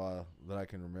ever saw that I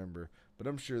can remember. But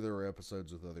I'm sure there were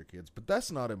episodes with other kids. But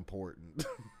that's not important.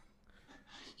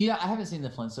 Yeah, I haven't seen the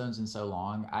Flintstones in so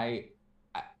long.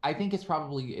 I think it's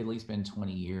probably at least been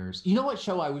 20 years. You know what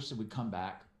show I wish it would come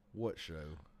back? What show?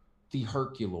 The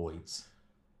Herculoids.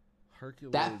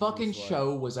 Hercules. That fucking was like,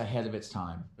 show was ahead of its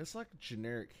time. It's like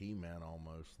generic He-Man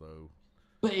almost, though.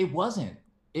 But it wasn't.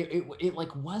 It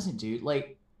like wasn't, dude.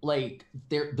 Like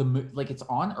it's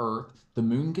on Earth. The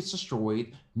moon gets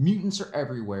destroyed. Mutants are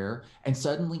everywhere, and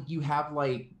suddenly you have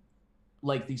like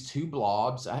these two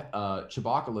blobs,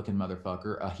 Chewbacca looking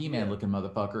motherfucker, a He-Man looking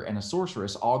motherfucker, and a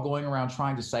sorceress all going around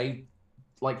trying to save,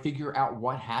 like, figure out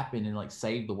what happened and like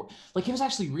save the world. Like, it was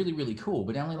actually really, really cool,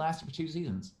 but it only lasted for 2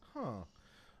 seasons. Huh.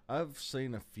 I've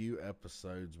seen a few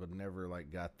episodes, but never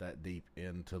like got that deep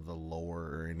into the lore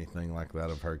or anything like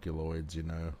that of Herculoids, you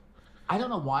know. I don't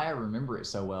know why I remember it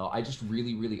so well. I just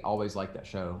really, really always liked that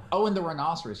show. Oh, and the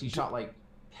rhinoceros. He shot like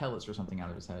pellets or something out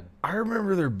of his head. I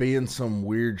remember there being some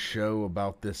weird show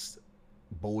about this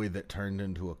boy that turned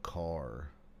into a car.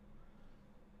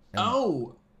 And,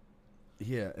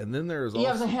 yeah, and then there was also... Yeah,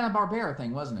 it was a Hanna-Barbera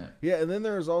thing, wasn't it? Yeah, and then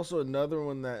there was also another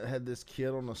one that had this kid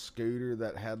on a scooter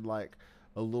that had like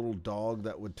a little dog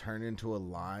that would turn into a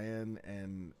lion,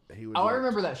 and he would... Oh, like, I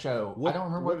remember that show. I don't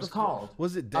remember what it was called.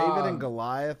 Was it David and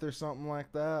Goliath or something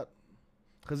like that?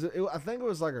 Because I think it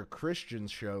was like a Christian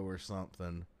show or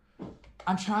something.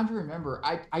 I'm trying to remember.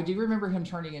 I do remember him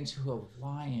turning into a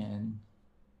lion.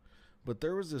 But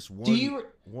there was this one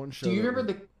show. Do you remember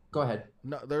the... Go ahead.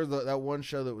 No, there's that one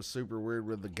show that was super weird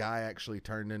where the guy actually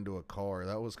turned into a car.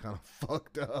 That was kind of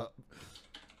fucked up.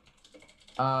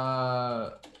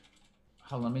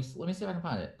 Hold on, let me see if I can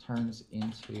find it. Turns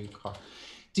into car.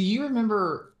 Do you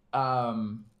remember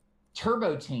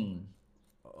Turbo Teen?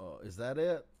 Is that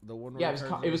it? The one? Yeah,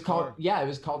 it was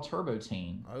called Turbo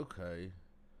Teen. Okay.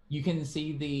 You can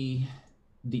see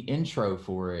the intro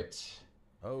for it.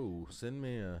 Oh, send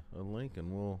me a link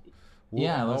and we'll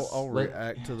yeah, I'll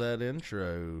react to that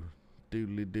intro.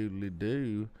 Doodly doodly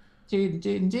doo. Doodly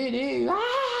doodly doo.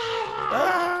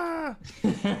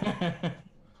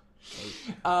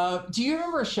 Ah! Do you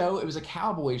remember a show? It was a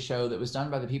cowboy show that was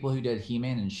done by the people who did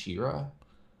He-Man and She-Ra.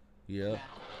 Yeah.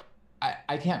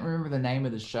 I can't remember the name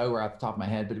of the show right off the top of my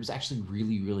head, but it was actually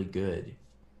really, really good.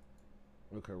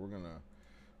 Okay, we're gonna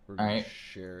right.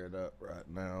 share it up right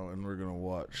now, and we're gonna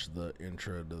watch the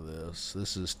intro to this.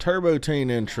 This is Turbo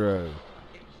Teen intro. It was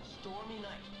a stormy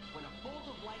night when a bolt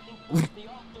of lightning pushed me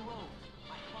off the road.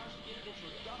 My car skidded into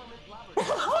a government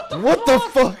laboratory. What the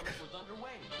fuck? Was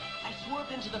underway. I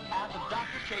swerved into the path of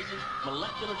Dr. Chase's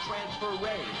molecular transfer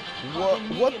ray. What? causing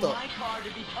me What and the? my car to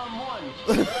become one.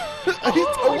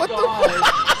 What the?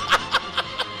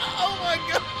 Oh my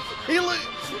god!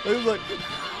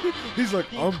 He's like,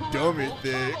 I'm dumb at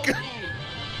dick.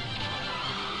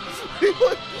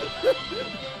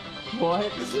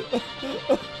 What?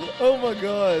 Oh my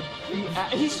god!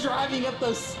 He's driving up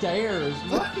those stairs.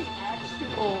 What the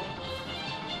actual?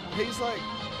 He's like,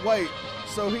 wait,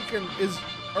 so he can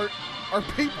are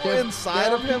people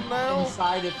inside of him now?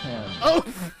 Inside of him. Oh.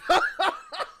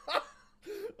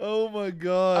 Oh my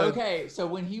god. Okay, so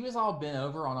when he was all bent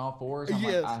over on all fours, I'm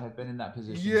like, I have been in that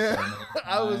position. Yeah, so many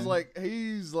I was times. like,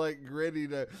 he's like ready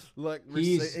to like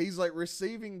he's like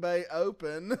receiving bay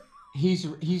open. He's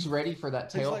ready for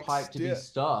that tailpipe like, to be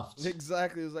stuffed.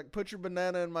 Exactly. He's like, put your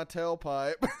banana in my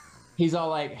tailpipe. He's all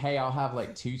like, hey, I'll have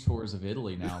like 2 tours of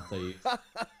Italy now, please.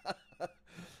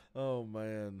 Oh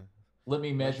man. Let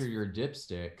me measure your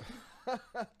dipstick.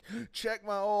 Check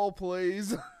my oil,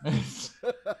 please.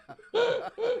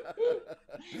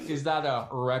 Is that a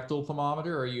rectal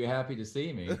thermometer? Or are you happy to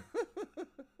see me?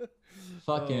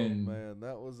 Fucking oh, man,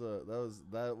 that was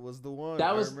the one.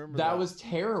 That was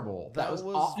terrible. That was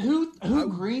who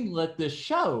greenlit this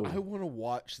show? I want to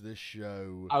watch this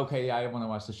show. Okay, yeah, I want to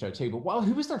watch the show too. But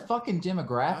who was their fucking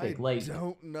demographic? I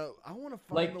don't know. I want to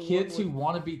find like kids who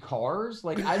want to be cars.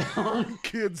 Like I don't.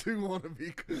 Kids who want to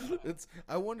be.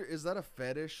 I wonder, is that a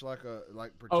fetish? Like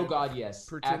oh God, yes.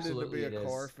 Pretending Absolutely to be a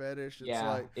car fetish. It's yeah,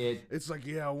 like it's like,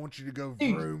 yeah, I want you to go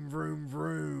vroom vroom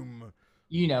vroom.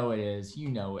 You know it is. You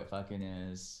know it fucking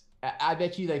is. I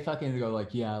bet you they fucking go like,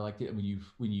 yeah, I like it when you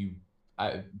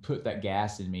put that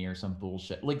gas in me or some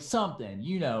bullshit, like something.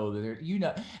 You know,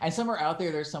 and somewhere out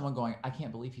there, there's someone going, I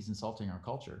can't believe he's insulting our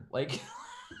culture. Like,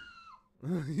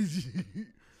 no,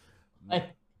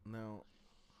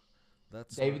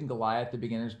 that's David and Goliath, the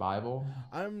Beginner's Bible.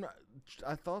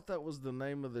 I thought that was the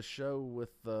name of the show with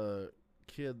the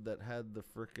kid that had the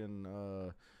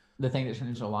freaking. The thing that turned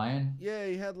into a lion? Yeah,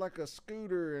 he had like a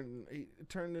scooter and he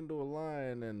turned into a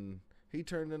lion and he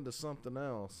turned into something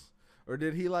else. Or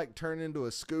did he like turn into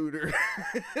a scooter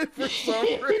for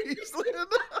some reason?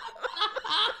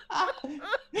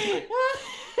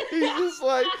 He's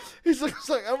like,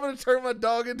 I'm going to turn my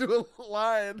dog into a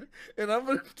lion and I'm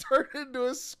going to turn into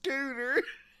a scooter.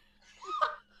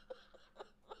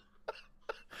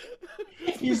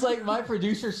 He's like, my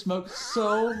producer smoked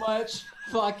so much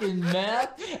fucking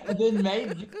meth and then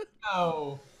made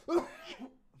video.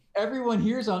 Everyone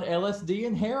here's on LSD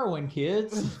and heroin,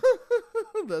 kids.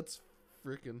 That's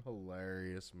freaking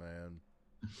hilarious, man.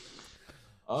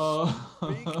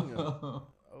 Speaking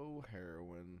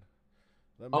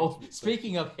Heroin.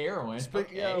 Speaking of heroin.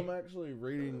 Okay. Yeah, I'm actually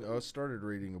reading. I started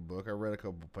reading a book. I read a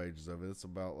couple pages of it. It's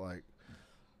about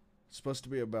supposed to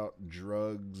be about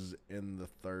drugs in the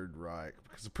Third Reich,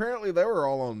 because apparently they were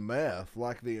all on meth,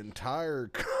 like the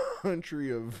entire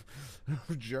country of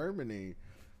Germany.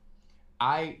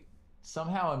 I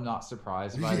somehow am not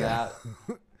surprised by that.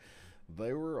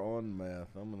 They were on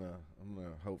meth. I'm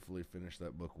gonna hopefully finish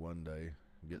that book one day.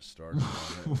 Get started on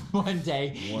it. One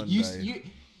day. One day.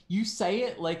 You say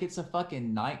it like it's a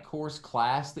fucking night course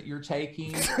class that you're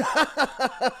taking.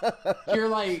 You're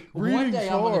like, reading's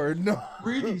hard. No.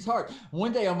 Reading's hard.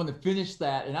 One day I'm gonna finish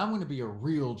that and I'm gonna be a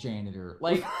real janitor.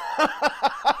 Like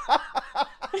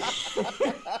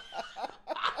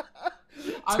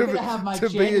I'm going to have my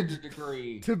janitor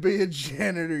degree. To be a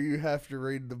janitor, you have to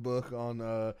read the book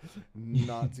on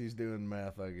Nazis doing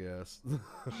math, I guess.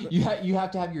 You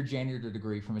have to have your janitor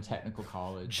degree from a technical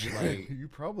college. Like, you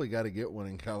probably got to get one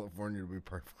in California, to be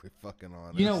perfectly fucking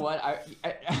honest. You know what? I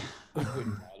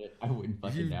wouldn't doubt it. I wouldn't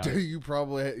fucking doubt it. You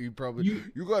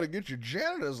got to get your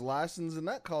janitor's license, and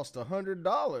that costs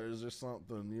 $100 or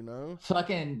something. You know.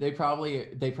 Fucking, they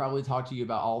probably talk to you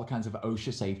about all kinds of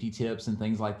OSHA safety tips and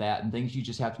things like that, and things you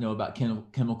just have to know about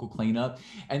chemical cleanup.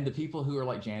 And the people who are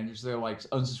like janitors, they're like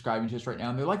unsubscribing to us right now,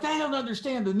 and they're like, they don't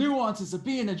understand the nuances of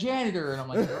being a janitor. And I'm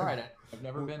like, you're right. I've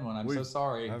never been one. I'm so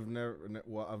sorry. I'm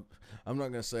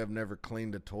not gonna say I've never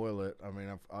cleaned a toilet. I mean,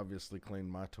 I've obviously cleaned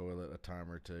my toilet a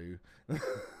time or two.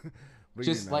 But,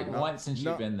 just once since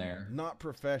you've been there. Not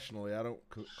professionally. I don't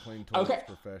clean toilets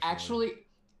professionally.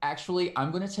 Actually,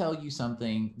 I'm going to tell you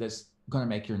something that's going to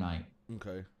make your night.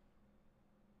 Okay.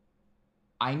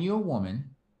 I knew a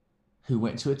woman who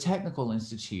went to a technical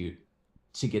institute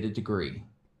to get a degree.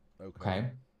 Okay.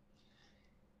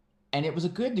 And it was a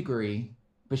good degree,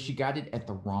 but she got it at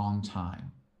the wrong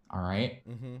time. All right.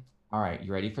 Mm-hmm. All right.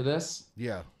 You ready for this?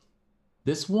 Yeah.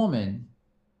 This woman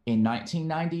in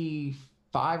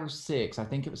 1995 or 6, I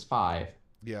think it was 5.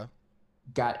 Yeah.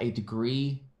 Got a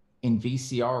degree in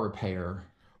VCR repair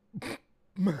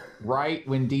right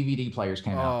when DVD players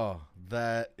came out. Oh,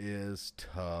 that is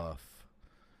tough.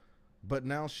 But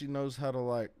now she knows how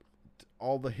to,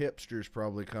 all the hipsters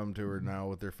probably come to her now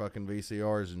with their fucking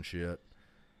VCRs and shit.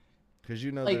 Because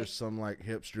there's some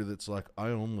hipster that's like, I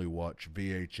only watch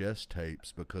VHS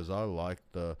tapes because I like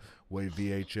the way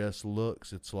VHS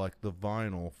looks. It's like the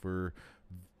vinyl for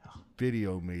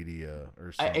video media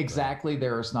or something. Exactly.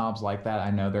 There are snobs like that.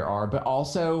 I know there are. But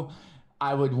also,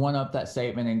 I would one up that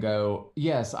statement and go,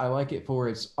 yes, I like it for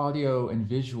its audio and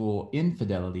visual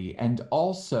infidelity. And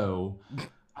also,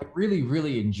 I really,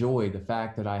 really enjoy the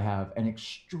fact that I have an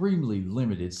extremely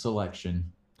limited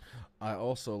selection. I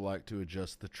also like to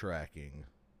adjust the tracking.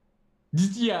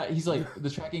 Yeah, he's like,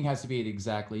 the tracking has to be at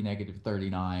exactly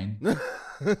 -39.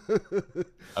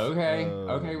 Okay,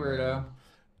 weirdo.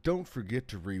 Don't forget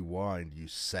to rewind, you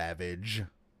savage.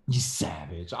 You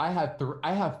savage. I have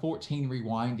 14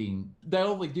 rewinding. They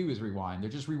only do is rewind. They're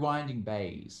just rewinding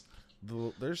bays.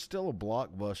 There's still a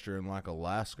Blockbuster in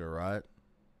Alaska, right?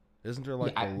 Isn't there the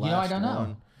last I don't know.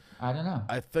 one? I don't know.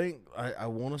 I think I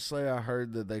want to say I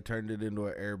heard that they turned it into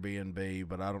an Airbnb,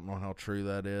 but I don't know how true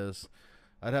that is.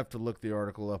 I'd have to look the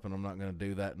article up, and I'm not going to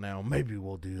do that now. Maybe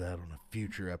we'll do that on a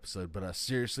future episode, but I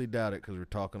seriously doubt it because we're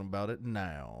talking about it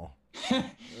now.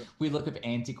 We look up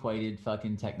antiquated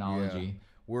fucking technology. Yeah.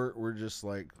 We're just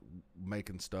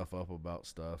making stuff up about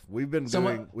stuff. We've been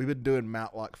doing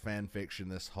Matlock fan fiction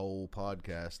this whole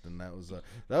podcast, and that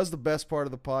was the best part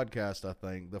of the podcast. I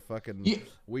think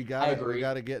we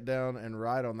got to get down and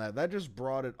ride on that. That just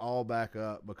brought it all back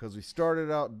up because we started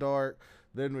out dark,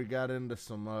 then we got into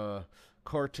some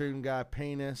cartoon guy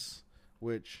penis,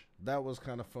 which that was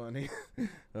kind of funny.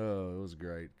 Oh, it was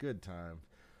great, good time.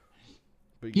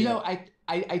 But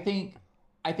I think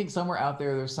somewhere out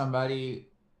there's somebody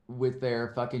with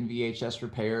their fucking VHS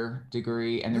repair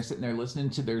degree, and they're sitting there listening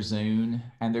to their Zune,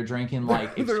 and they're drinking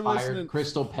expired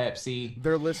Crystal Pepsi.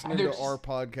 They're listening to our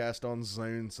podcast on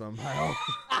Zune somehow.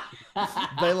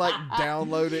 They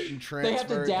download it and transfer it. They have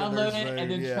to download it and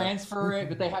then transfer it,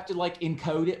 but they have to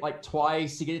encode it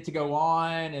twice to get it to go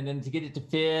on, and then to get it to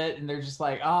fit. And they're just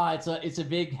it's a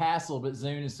big hassle, but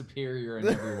Zune is superior in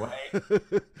every way.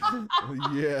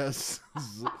 Yes,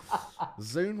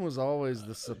 Zune was always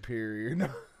the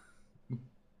superior.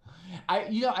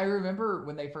 I remember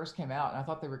when they first came out, and I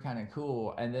thought they were kind of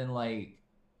cool, and then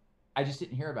I just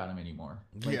didn't hear about them anymore.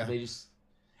 Yeah. They just.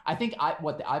 I think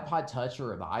the iPod Touch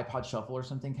or the iPod Shuffle or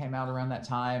something came out around that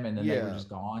time, and then they were just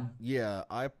gone. Yeah,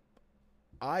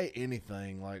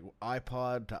 anything like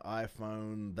iPod to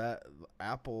iPhone, that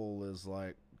Apple is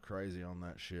like crazy on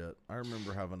that shit. I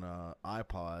remember having a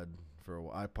iPod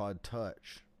iPod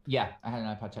Touch. Yeah, I had an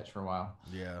iPod Touch for a while.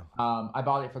 Yeah. I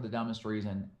bought it for the dumbest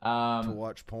reason. To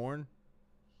watch porn?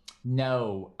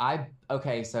 No,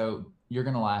 okay, so you're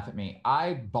gonna laugh at me.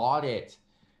 I bought it.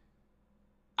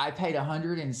 I paid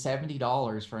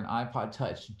 $170 for an iPod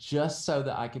Touch just so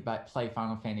that I could play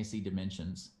Final Fantasy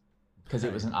Dimensions because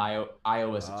it was an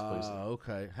iOS exclusive.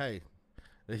 Okay. Hey,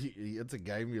 it's a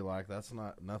game you like. That's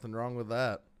nothing wrong with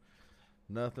that.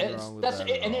 Nothing wrong with that.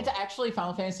 And it's actually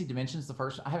Final Fantasy Dimensions. The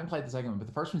first, I haven't played the second one, but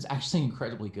the first one's actually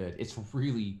incredibly good. It's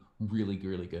really, really,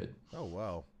 really good. Oh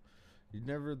wow. You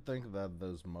never think about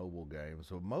those mobile games.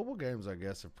 So mobile games, I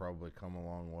guess, have probably come a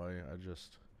long way. I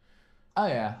just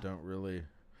don't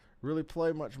really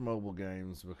play much mobile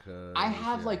games because I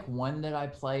have like one that I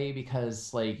play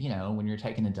because, like, you know, when you're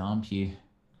taking a dump, you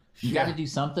got to do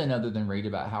something other than read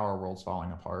about how our world's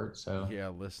falling apart. So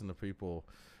listen to people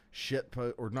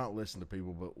or not listen to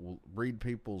people, but read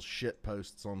people's shit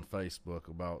posts on Facebook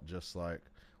about just like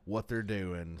what they're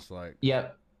doing. It's like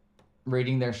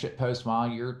reading their shit post while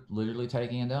you're literally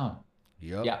taking a dump.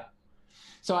 Yeah.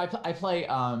 So I play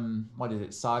what is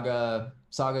it, Saga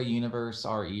Universe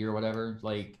RE or whatever.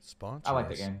 Like, sponsor. I like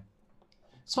that game.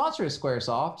 Sponsor is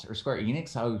SquareSoft or Square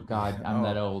Enix. Oh God, I'm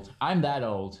that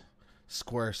old.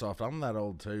 SquareSoft. I'm that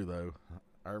old too, though.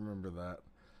 I remember that.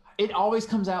 It always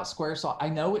comes out SquareSoft. I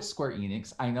know it's Square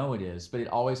Enix. I know it is, but it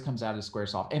always comes out as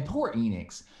SquareSoft. And poor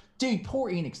Enix. Dude,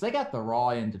 poor Enix. They got the raw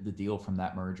end of the deal from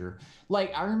that merger.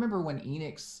 Like, I remember when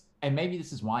Enix, and maybe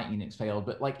this is why Enix failed,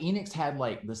 but like Enix had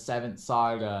like the Seventh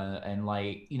Saga and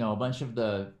like, you know, a bunch of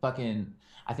the fucking,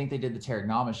 I think they did the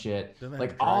Terragnama shit. Didn't they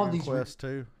like have all Dragon these Quest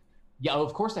too? Yeah,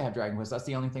 of course they have Dragon Quest. That's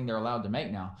the only thing they're allowed to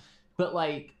make now. But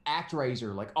like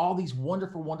ActRaiser, like all these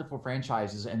wonderful, wonderful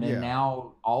franchises, and then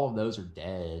now all of those are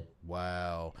dead.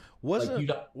 Wow. Wasn't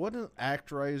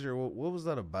ActRaiser? What was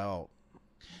that about?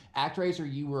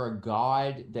 ActRaiser, you were a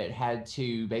god that had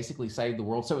to basically save the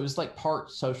world. So it was like part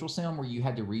social sim where you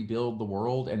had to rebuild the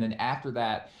world, and then after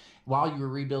that, while you were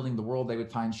rebuilding the world, they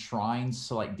would find shrines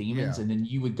to like demons, and then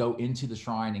you would go into the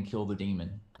shrine and kill the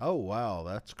demon. Oh wow,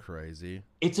 that's crazy.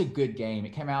 It's a good game.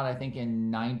 It came out, I think,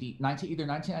 in either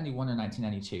 1991 or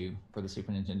 1992 for the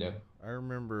Super Nintendo. I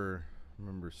remember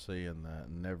seeing that.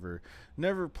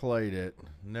 Never played it.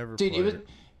 Dude,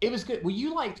 it was good. Well,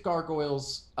 you liked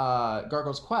Gargoyle's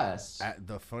Quest.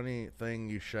 The funny thing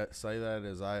you say that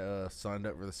is I signed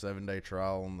up for the 7-day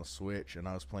trial on the Switch, and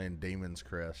I was playing Demon's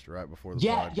Crest right before the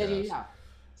podcast. Yeah.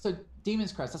 So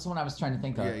Demon's Crest, that's the one I was trying to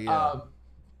think of. Yeah.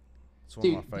 It's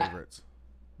one of my favorites.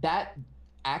 That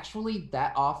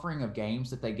offering of games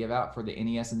that they give out for the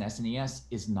NES and SNES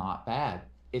is not bad.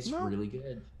 It's really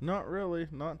good. Not really.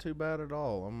 Not too bad at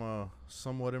all. I'm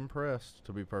somewhat impressed,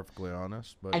 to be perfectly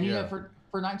honest. But you know, for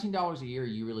 $19 a year,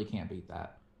 you really can't beat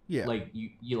that. Yeah. Like you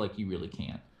really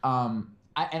can't.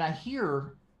 I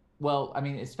hear, well, I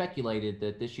mean, it's speculated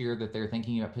that this year that they're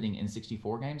thinking about putting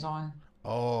N64 games on.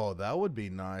 Oh, that would be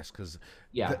nice because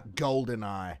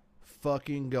GoldenEye,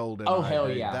 fucking GoldenEye. Oh hell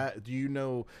dude. yeah! That, do you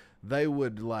know they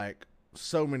would like?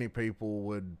 So many people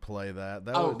would play that.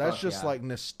 That's just like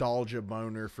nostalgia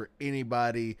boner for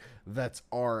anybody that's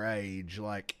our age.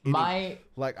 Like I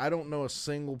don't know a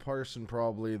single person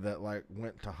probably that like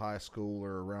went to high school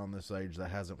or around this age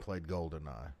that hasn't played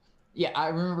GoldenEye. Yeah, I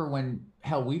remember when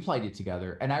we played it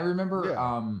together, and I remember.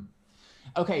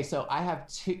 Okay, so I have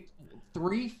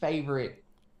three favorite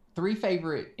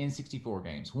N64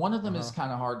 games. One of them is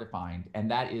kind of hard to find, and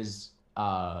that is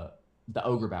the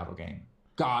Ogre Battle game.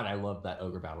 God, I love that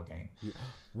Ogre Battle game.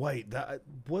 Wait,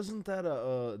 wasn't that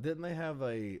didn't they have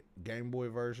a Game Boy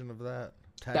version of that?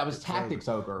 That was Tactics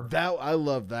Ogre. I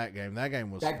love that game. That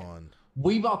game was fun.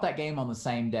 We bought that game on the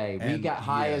same day. We got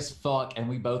high as fuck, and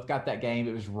we both got that game.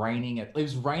 It was raining. It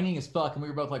was raining as fuck, and we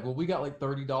were both like, "Well, we got like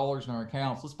 $30 in our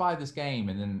accounts. Let's buy this game."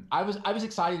 And then I was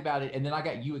excited about it, and then I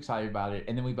got you excited about it,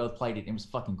 and then we both played it. And it was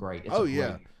fucking great.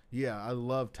 Yeah. I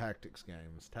love tactics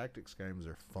games. Tactics games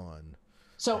are fun.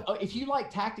 So if you like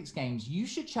tactics games, you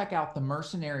should check out the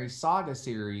Mercenary Saga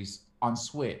series on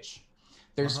Switch.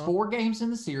 There's 4 games in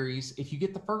the series. If you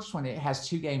get the first one, it has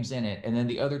 2 games in it, and then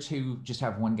the other 2 just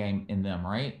have 1 game in them,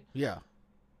 right? Yeah.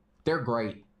 They're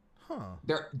great. Huh.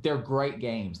 They're great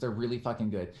games. They're really fucking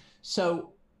good.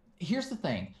 So here's the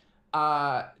thing.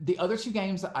 The other 2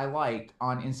 games that I like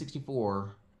on N64,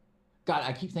 God,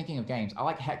 I keep thinking of games. I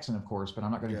like Hexen, of course, but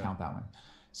I'm not going to count that one.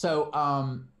 So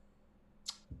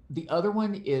the other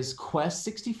one is Quest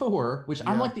 64, which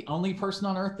I'm Yeah. like the only person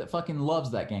on earth that fucking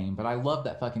loves that game, but I love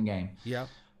that fucking game. Yeah.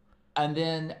 And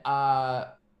then, God,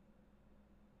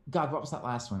 what was that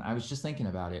last one? I was just thinking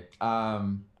about it.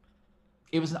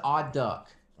 It was an Odd Duck.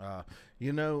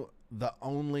 You know, the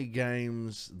only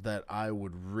games that I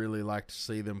would really like to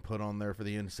see them put on there for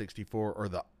the N64 are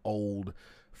the old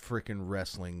freaking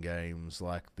wrestling games,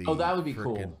 like the Oh, that would be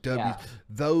frickin' cool. Yeah.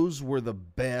 Those were the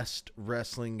best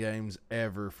wrestling games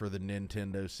ever for the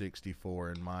Nintendo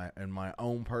 64 in my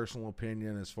own personal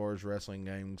opinion. As far as wrestling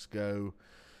games go,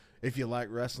 if you like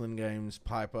wrestling games,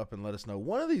 pipe up and let us know.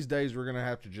 One of these days we're gonna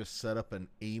have to just set up an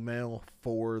email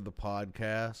for the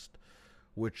podcast,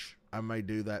 which I may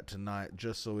do that tonight,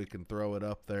 just so we can throw it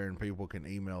up there and people can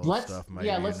email us stuff. Maybe,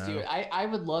 let's do it. I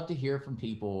would love to hear from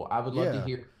people. I would love to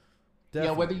hear,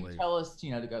 whether you tell us,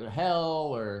 to go to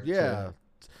hell or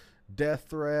death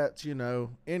threats,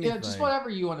 anything. just whatever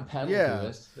you want to peddle to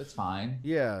us. That's fine.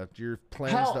 Yeah, your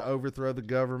plans to overthrow the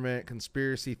government,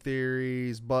 conspiracy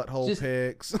theories, butthole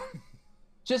pics.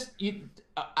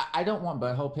 I don't want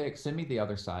butthole pics. Send me the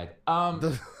other side.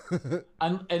 Unless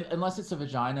it's a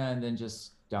vagina, and then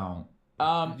just don't.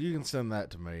 You can send that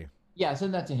to me. Yeah,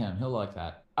 send that to him. He'll like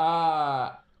that.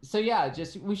 So yeah,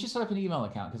 we should set up an email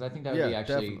account, because I think that would be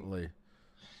actually definitely.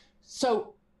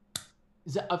 So,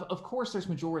 of course, there's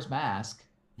Majora's Mask.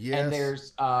 Yes. And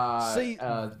there's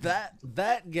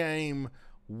that game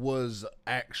was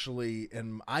actually,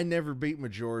 and I never beat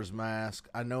Majora's Mask.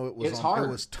 I know it was hard.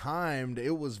 It was timed.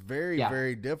 It was very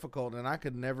very difficult, and I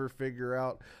could never figure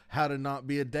out how to not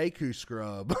be a Deku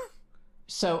scrub.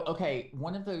 So, okay,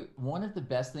 one of the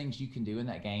best things you can do in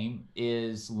that game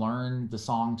is learn the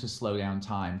song to slow down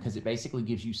time, because it basically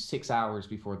gives you 6 hours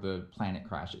before the planet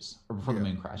crashes, or before the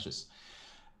moon crashes.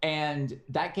 And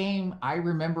that game, I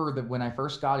remember that when I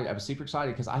first got it, I was super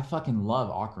excited because I fucking love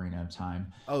Ocarina of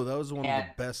Time. Oh, that was one of the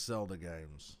best Zelda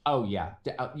games. Oh yeah,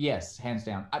 yes, hands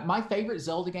down. My favorite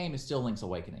Zelda game is still Link's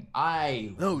Awakening.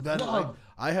 I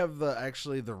have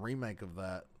the remake of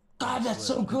that. God, that's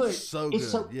so good. It's so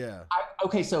good. Yeah.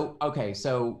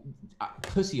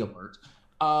 Pussy alert.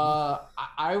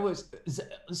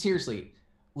 Seriously,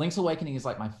 Link's Awakening is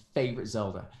like my favorite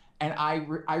Zelda. And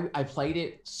I played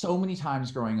it so many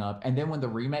times growing up. And then when the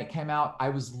remake came out, I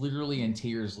was literally in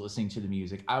tears listening to the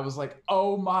music. I was like,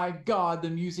 oh my God, the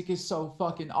music is so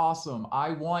fucking awesome.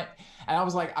 And I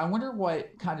was like, I wonder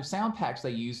what kind of sound packs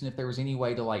they used, and if there was any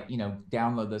way to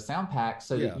download the sound pack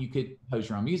so that you could compose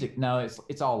your own music. No,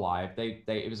 it's all live.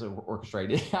 It was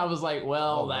orchestrated. I was like,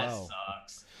 well, that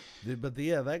sucks. But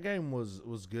that game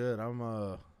was good. I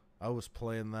was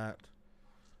playing that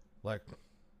like a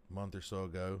month or so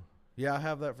ago. Yeah, I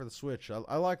have that for the Switch.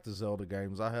 I like the Zelda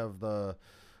games. I have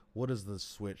what is the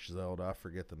Switch Zelda? I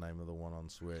forget the name of the one on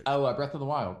Switch. Oh, Breath of the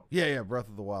Wild. Yeah, Breath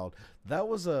of the Wild. That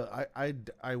was I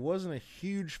wasn't a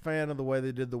huge fan of the way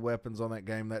they did the weapons on that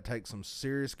game. That takes some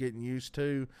serious getting used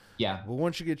to. Yeah. But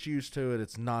once you get used to it,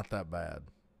 it's not that bad.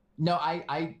 No,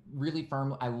 I really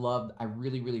firmly love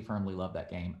that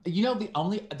game.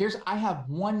 I have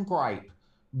one gripe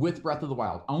with Breath of the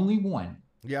Wild. Only one.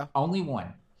 Yeah. Only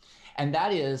one. And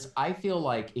that is, I feel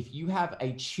like if you have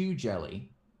a chew jelly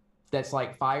that's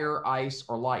like fire, ice,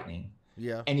 or lightning,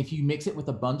 and if you mix it with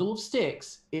a bundle of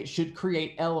sticks, it should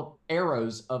create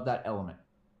arrows of that element.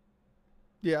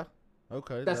 Yeah.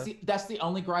 Okay. That's the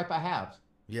only gripe I have.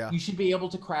 Yeah. You should be able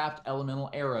to craft elemental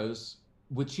arrows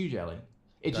with chew jelly.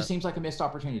 It just seems like a missed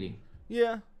opportunity.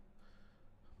 Yeah.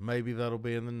 Maybe that'll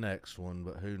be in the next one,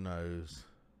 but who knows?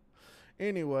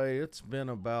 Anyway, it's been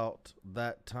about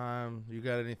that time. You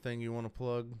got anything you want to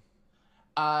plug?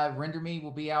 Render Me will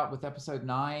be out with episode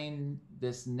 9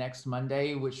 this next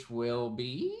Monday, which will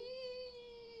be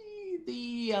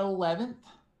the 11th.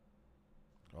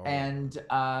 Oh. And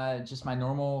just my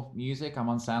normal music. I'm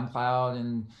on SoundCloud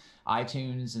and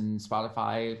iTunes and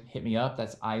Spotify. Hit me up.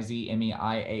 That's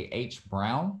IZMEIAH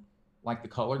Brown, like the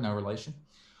color, no relation.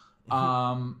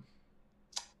 And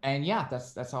yeah,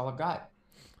 that's all I've got.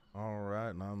 All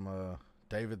right, and I'm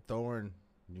David Thorne.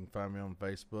 You can find me on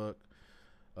Facebook.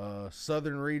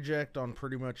 Southern Reject on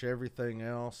pretty much everything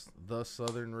else. The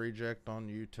Southern Reject on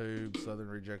YouTube, Southern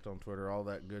Reject on Twitter, all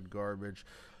that good garbage.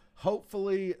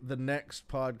 Hopefully, the next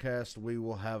podcast we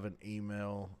will have an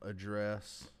email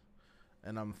address,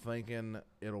 and I'm thinking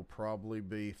it'll probably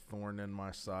be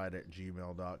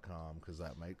thorninmyside@gmail.com, because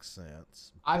that makes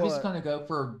sense. I was going to go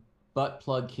for Butt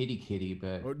Plug Kitty,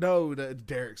 but no,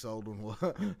 Derek's old one.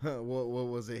 What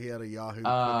was it? He had a Yahoo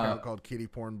account called Kitty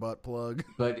Porn Butt Plug.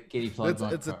 But Kitty Plug.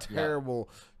 It's a terrible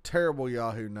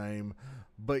Yahoo name.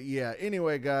 But yeah.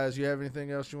 Anyway, guys, you have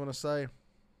anything else you want to say?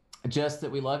 Just that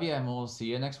we love you, and we'll see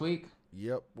you next week.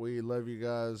 Yep, we love you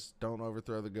guys. Don't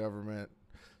overthrow the government.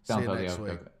 Don't See you throw next the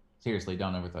week. Seriously,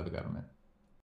 don't overthrow the government.